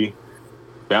they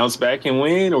bounce back and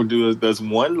win, or does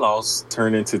one loss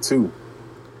turn into two?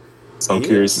 So I'm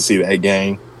curious to see that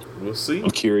game. We'll see.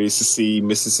 I'm curious to see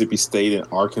Mississippi State and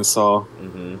Arkansas.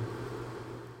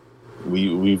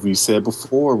 We said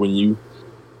before when you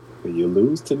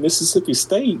lose to Mississippi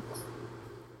State,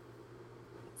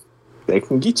 they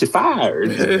can get you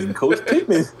fired. And Coach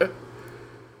Pittman's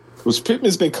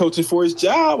been coaching for his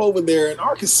job over there in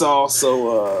Arkansas,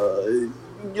 so you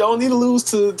don't need to lose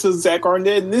to Zach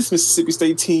Arnett and this Mississippi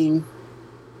State team.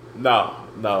 No,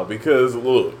 because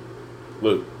look,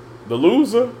 the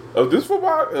loser of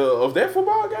that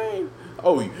football game.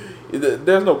 Oh,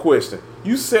 there's no question.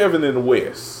 You 7 in the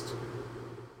West.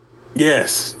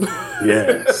 Yes.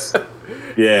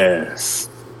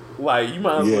 Like, you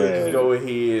might as well just go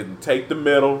ahead and take the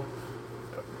medal,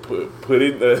 put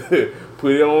it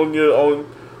on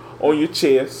your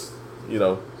chest,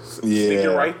 stick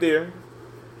it right there,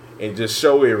 and just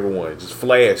show everyone, just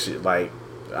flash it like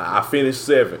I finished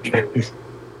 7. It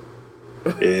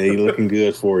ain't looking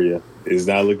good for you. It's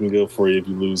not looking good for you if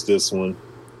you lose this one.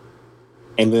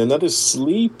 And then another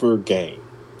sleeper game.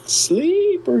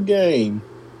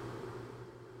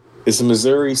 It's a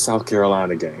Missouri-South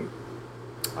Carolina game.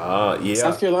 Yeah.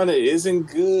 South Carolina isn't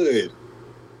good.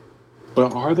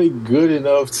 But are they good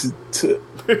enough to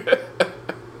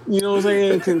you know what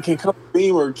I'm saying? Can come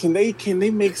Beamer, can they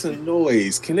make some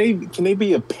noise? Can they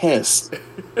be a pest?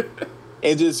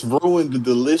 And just ruin the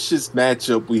delicious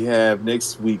matchup we have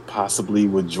next week, possibly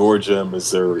with Georgia and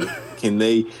Missouri. Can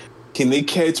they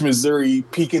catch Missouri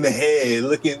peeking ahead,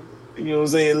 looking, you know what I'm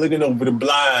saying, looking over the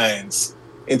blinds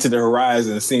into the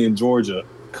horizon, seeing Georgia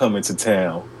coming to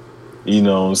town? You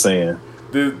know what I'm saying?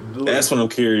 That's what I'm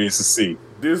curious to see.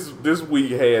 This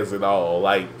week has it all.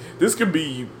 Like, this could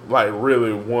be like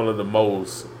really one of the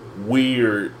most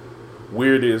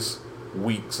weirdest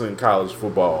weeks in college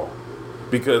football,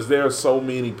 because there are so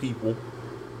many people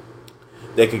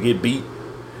that could get beat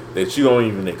that you don't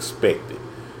even expect it.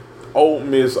 Ole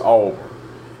Miss, Auburn,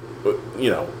 you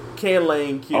know, can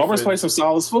Lane Kiffin? Auburn's played some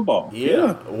solid football.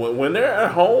 Yeah. When they're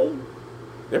at home,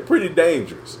 they're pretty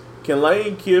dangerous. Can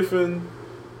Lane Kiffin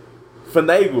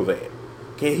finagle that?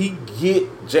 Can he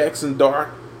get Jackson Dart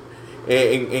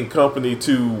and company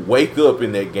to wake up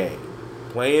in that game?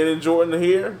 Playing in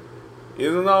Jordan-Hare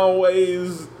isn't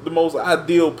always the most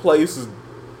ideal places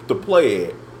to play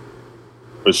at.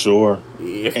 For sure.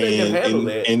 If they can handle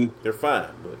that, they're fine.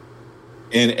 But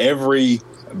and every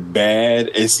bad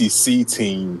SEC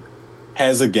team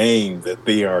has a game that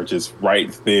they are just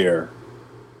right there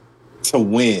to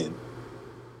win,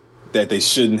 that they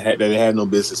shouldn't have, that they had no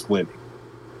business winning.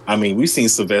 I mean, we've seen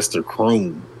Sylvester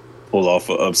Croom pull off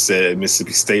an upset at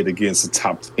Mississippi State against a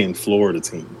top 10 Florida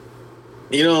team.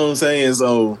 You know what I'm saying?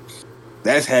 So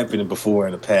that's happened before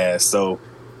in the past. So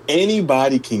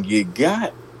anybody can get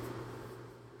got.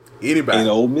 Anybody. And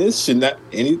Ole Miss should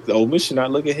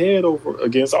not look ahead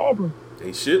against Auburn.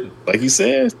 They shouldn't. Like you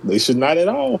said, they should not at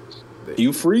all.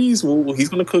 Hugh Freeze, he's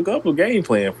going to cook up a game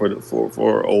plan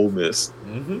for Ole Miss.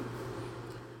 Mm-hmm.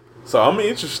 So I'm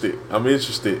interested.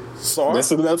 Sark,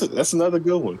 that's another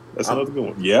good one. Another good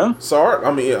one. Yeah. Sark,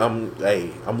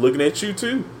 I'm looking at you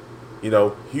too. You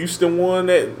know, Houston won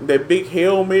that big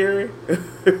Hail Mary.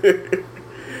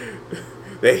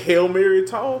 That Hail Mary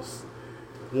toss.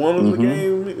 Won the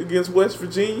game against West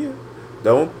Virginia.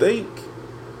 Don't think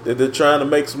that they're trying to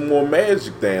make some more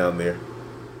magic down there.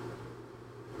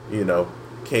 You know,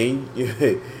 can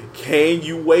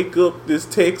you wake up this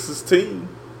Texas team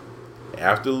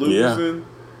after losing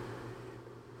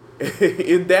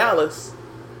in Dallas?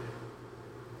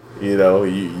 You know,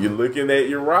 you're looking at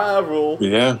your rival,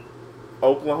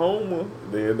 Oklahoma.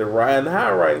 They're riding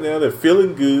high right now. They're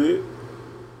feeling good.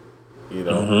 You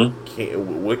know,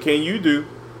 what can you do?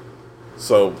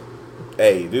 So,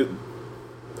 hey,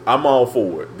 I'm all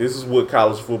for it. This is what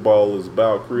college football is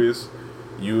about, Chris.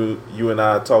 You and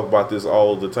I talk about this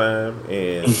all the time,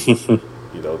 and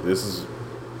you know, this is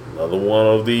another one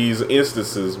of these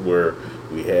instances where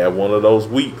we have one of those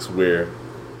weeks where,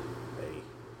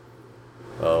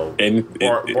 Bart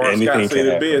Scott said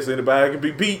it best: anybody can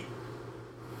be beat.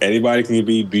 Anybody can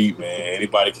be beat, man.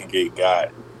 Anybody can get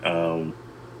got.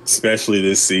 Especially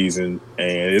this season,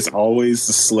 and it's always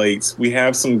the slates. We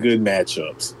have some good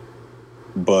matchups,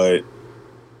 but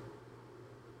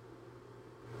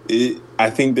I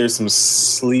think there's some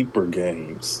sleeper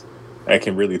games that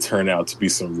can really turn out to be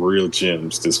some real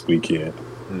gems this weekend.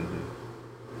 Mm-hmm.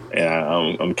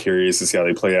 And I'm curious to see how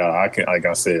they play out. Like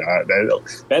I said,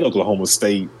 that Oklahoma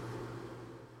State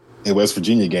and West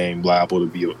Virginia game liable to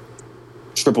be a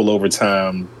triple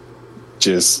overtime,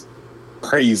 just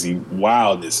crazy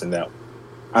wildness in that one.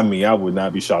 I mean, I would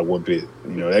not be shocked one bit.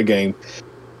 You know, that game,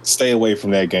 stay away from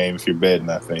that game if you're betting.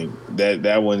 I think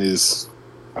that one is,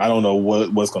 I don't know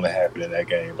what's going to happen in that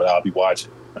game, but I'll be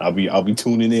watching. I'll be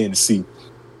tuning in to see.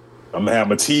 I'm gonna have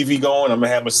my TV going. I'm gonna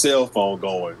have my cell phone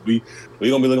going. We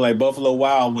gonna be looking like Buffalo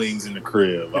Wild Wings in the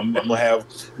crib. I'm gonna have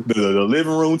the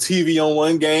living room TV on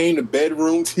one game, the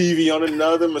bedroom TV on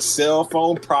another, my cell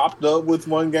phone propped up with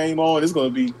one game on. It's gonna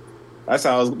be. That's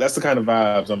the kind of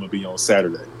vibes I'm gonna be on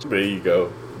Saturday. There you go.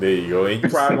 And you're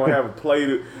probably gonna have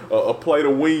a plate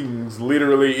of wings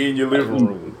literally in your living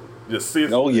room, just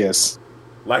sitting. Oh yes,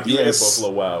 like you had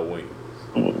Buffalo Wild Wings.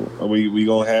 We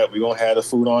gonna have the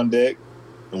food on deck,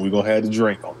 and we gonna have the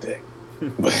drink on deck.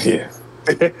 But yeah,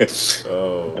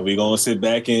 and we gonna sit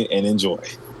back and enjoy.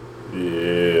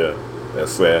 Yeah,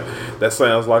 that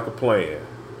sounds like a plan.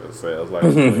 I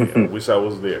wish I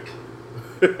was there.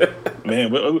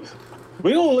 Man,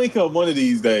 we gonna link up one of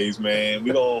these days, man.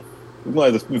 We're gonna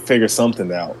have to figure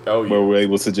something out where we're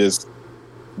able to just,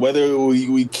 whether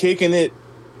we kicking it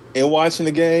and watching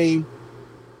the game,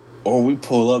 or we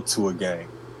pull up to a game.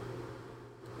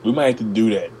 We might have to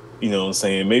do that. You know what I'm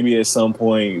saying? Maybe at some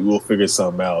point we'll figure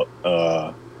something out.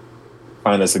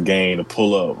 Find us a game to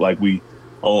pull up, like we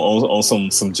on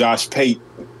some Josh Pate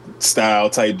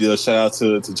style type deal. Shout out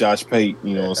to Josh Pate.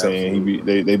 You know what I'm saying?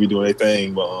 They be doing their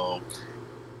thing, but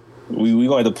we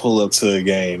going to pull up to a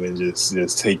game and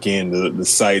just take in the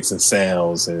sights and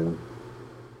sounds and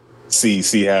see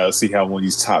how one of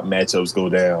these top matchups go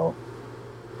down.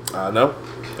 I know.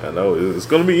 I know it's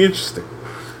going to be interesting.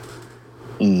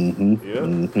 Mm-hmm. Yeah,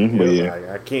 mm-hmm. But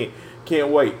yeah, I can't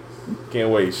wait. Can't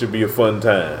wait. It should be a fun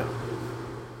time.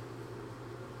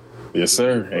 Yes,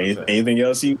 sir. Anything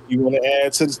else you want to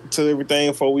add to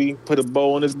everything before we put a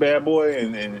bow on this bad boy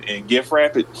and gift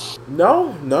wrap it?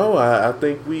 No. I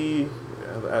think we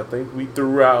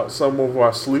threw out some of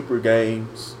our sleeper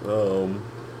games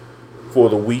for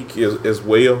the week as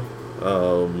well.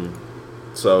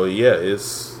 So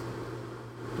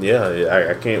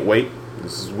I can't wait.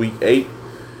 This is week 8,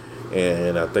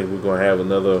 and I think we're gonna have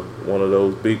another one of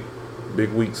those big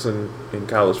weeks in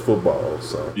college football.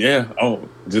 So yeah. Oh,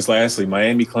 just lastly,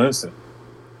 Miami Clemson.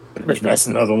 That's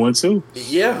another one too.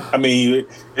 Yeah. I mean,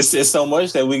 it's so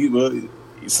much that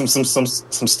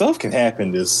some stuff can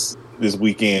happen this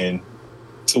weekend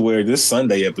to where this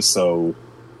Sunday episode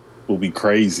will be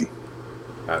crazy.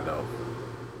 I know.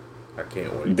 I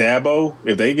can't wait. Dabo,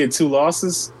 if they get 3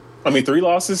 losses,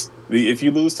 if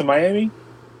you lose to Miami,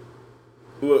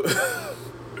 look,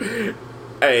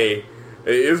 hey,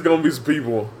 it's gonna be some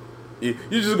people. You're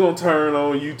just gonna turn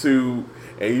on YouTube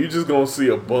and you're just gonna see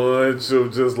a bunch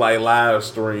of just like live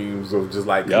streams of just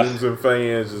like Clemson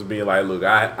fans just being like, "Look,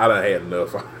 I done had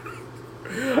enough."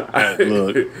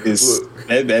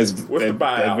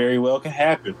 That very well can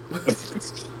happen.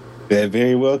 That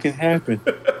very well can happen.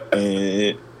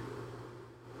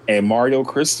 And Mario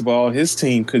Cristobal, his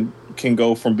team can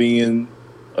go from being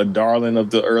a darling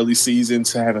of the early season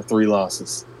to having 3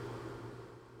 losses.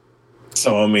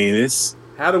 So I mean, it's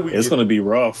going to be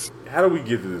rough. How do we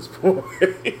get to this point?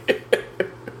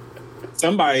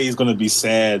 Somebody's going to be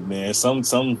sad, man. Some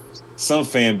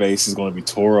fan base is going to be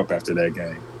tore up after that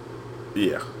game.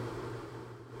 Yeah.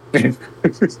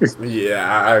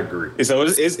 Yeah, I agree. So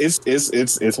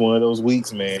it's one of those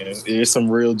weeks, man. There's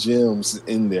some real gems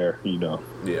in there, you know.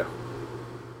 Yeah,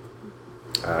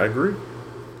 I agree.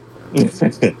 I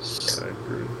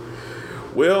agree.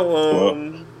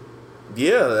 Well,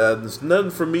 there's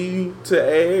nothing for me to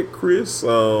add, Chris.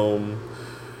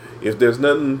 If there's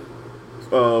nothing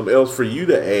else for you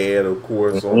to add, of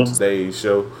course, on today's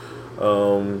show,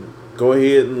 go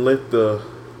ahead and let the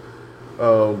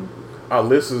our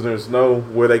listeners know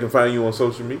where they can find you on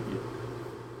social media.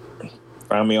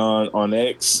 Find me on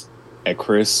X at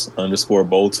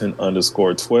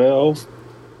Chris_Bolton_12.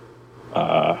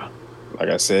 Like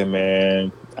I said,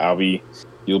 man,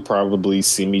 you'll probably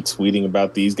see me tweeting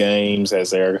about these games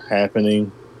as they're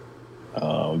happening.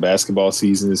 Basketball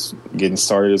season is getting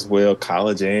started as well,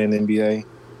 college and NBA.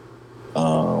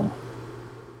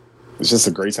 It's just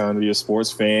a great time to be a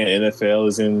sports fan. NFL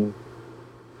is in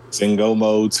go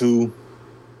mode too.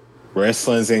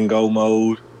 Wrestling's in go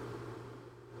mode.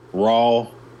 Raw,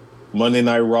 Monday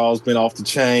Night Raw's been off the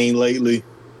chain lately.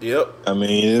 Yep. I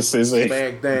mean, it's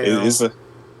SmackDown.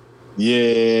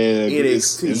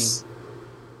 NXT.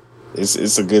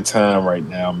 It's a good time right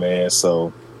now, man.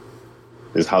 So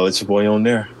just holler at your boy on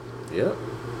there. Yep.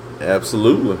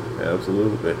 Absolutely.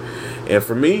 And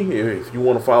for me, if you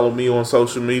want to follow me on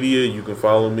social media, you can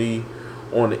follow me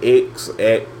on X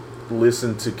at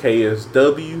Listen to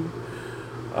KSW.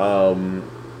 I'm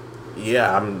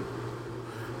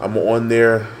on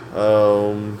there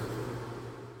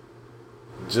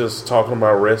just talking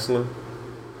about wrestling,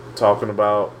 talking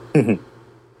about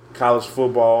college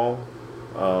football,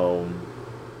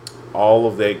 all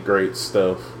of that great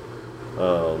stuff.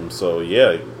 So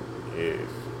yeah, if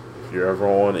you're ever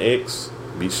on X,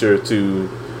 be sure to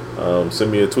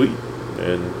send me a tweet,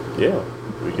 and yeah,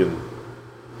 we can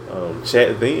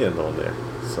chat then on there.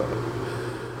 So,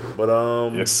 but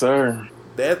yes, sir.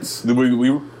 That's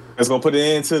gonna put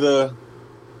it into the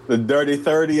Dirty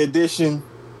 30 edition.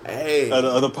 Hey,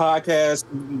 of the podcast.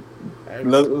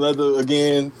 Another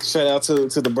again, shout out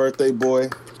to the birthday boy.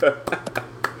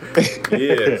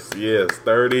 yes,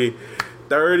 30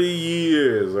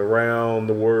 years around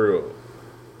the world.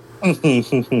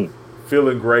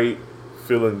 Feeling great,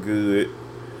 feeling good,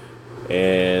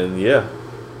 and happy.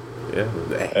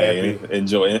 Hey,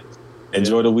 enjoy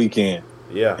the weekend.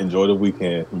 Yeah, enjoy the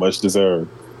weekend. Much deserved.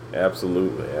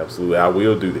 Absolutely. I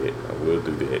will do that.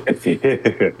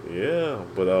 Yeah,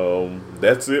 but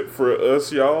that's it for us,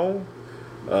 y'all.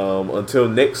 Until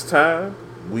next time,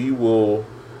 we will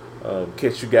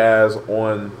catch you guys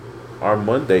on our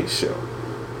Monday show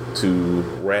to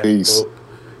wrap up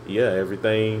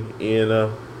everything in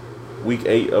week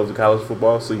 8 of the college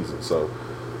football season. So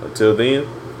until then,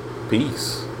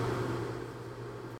 peace.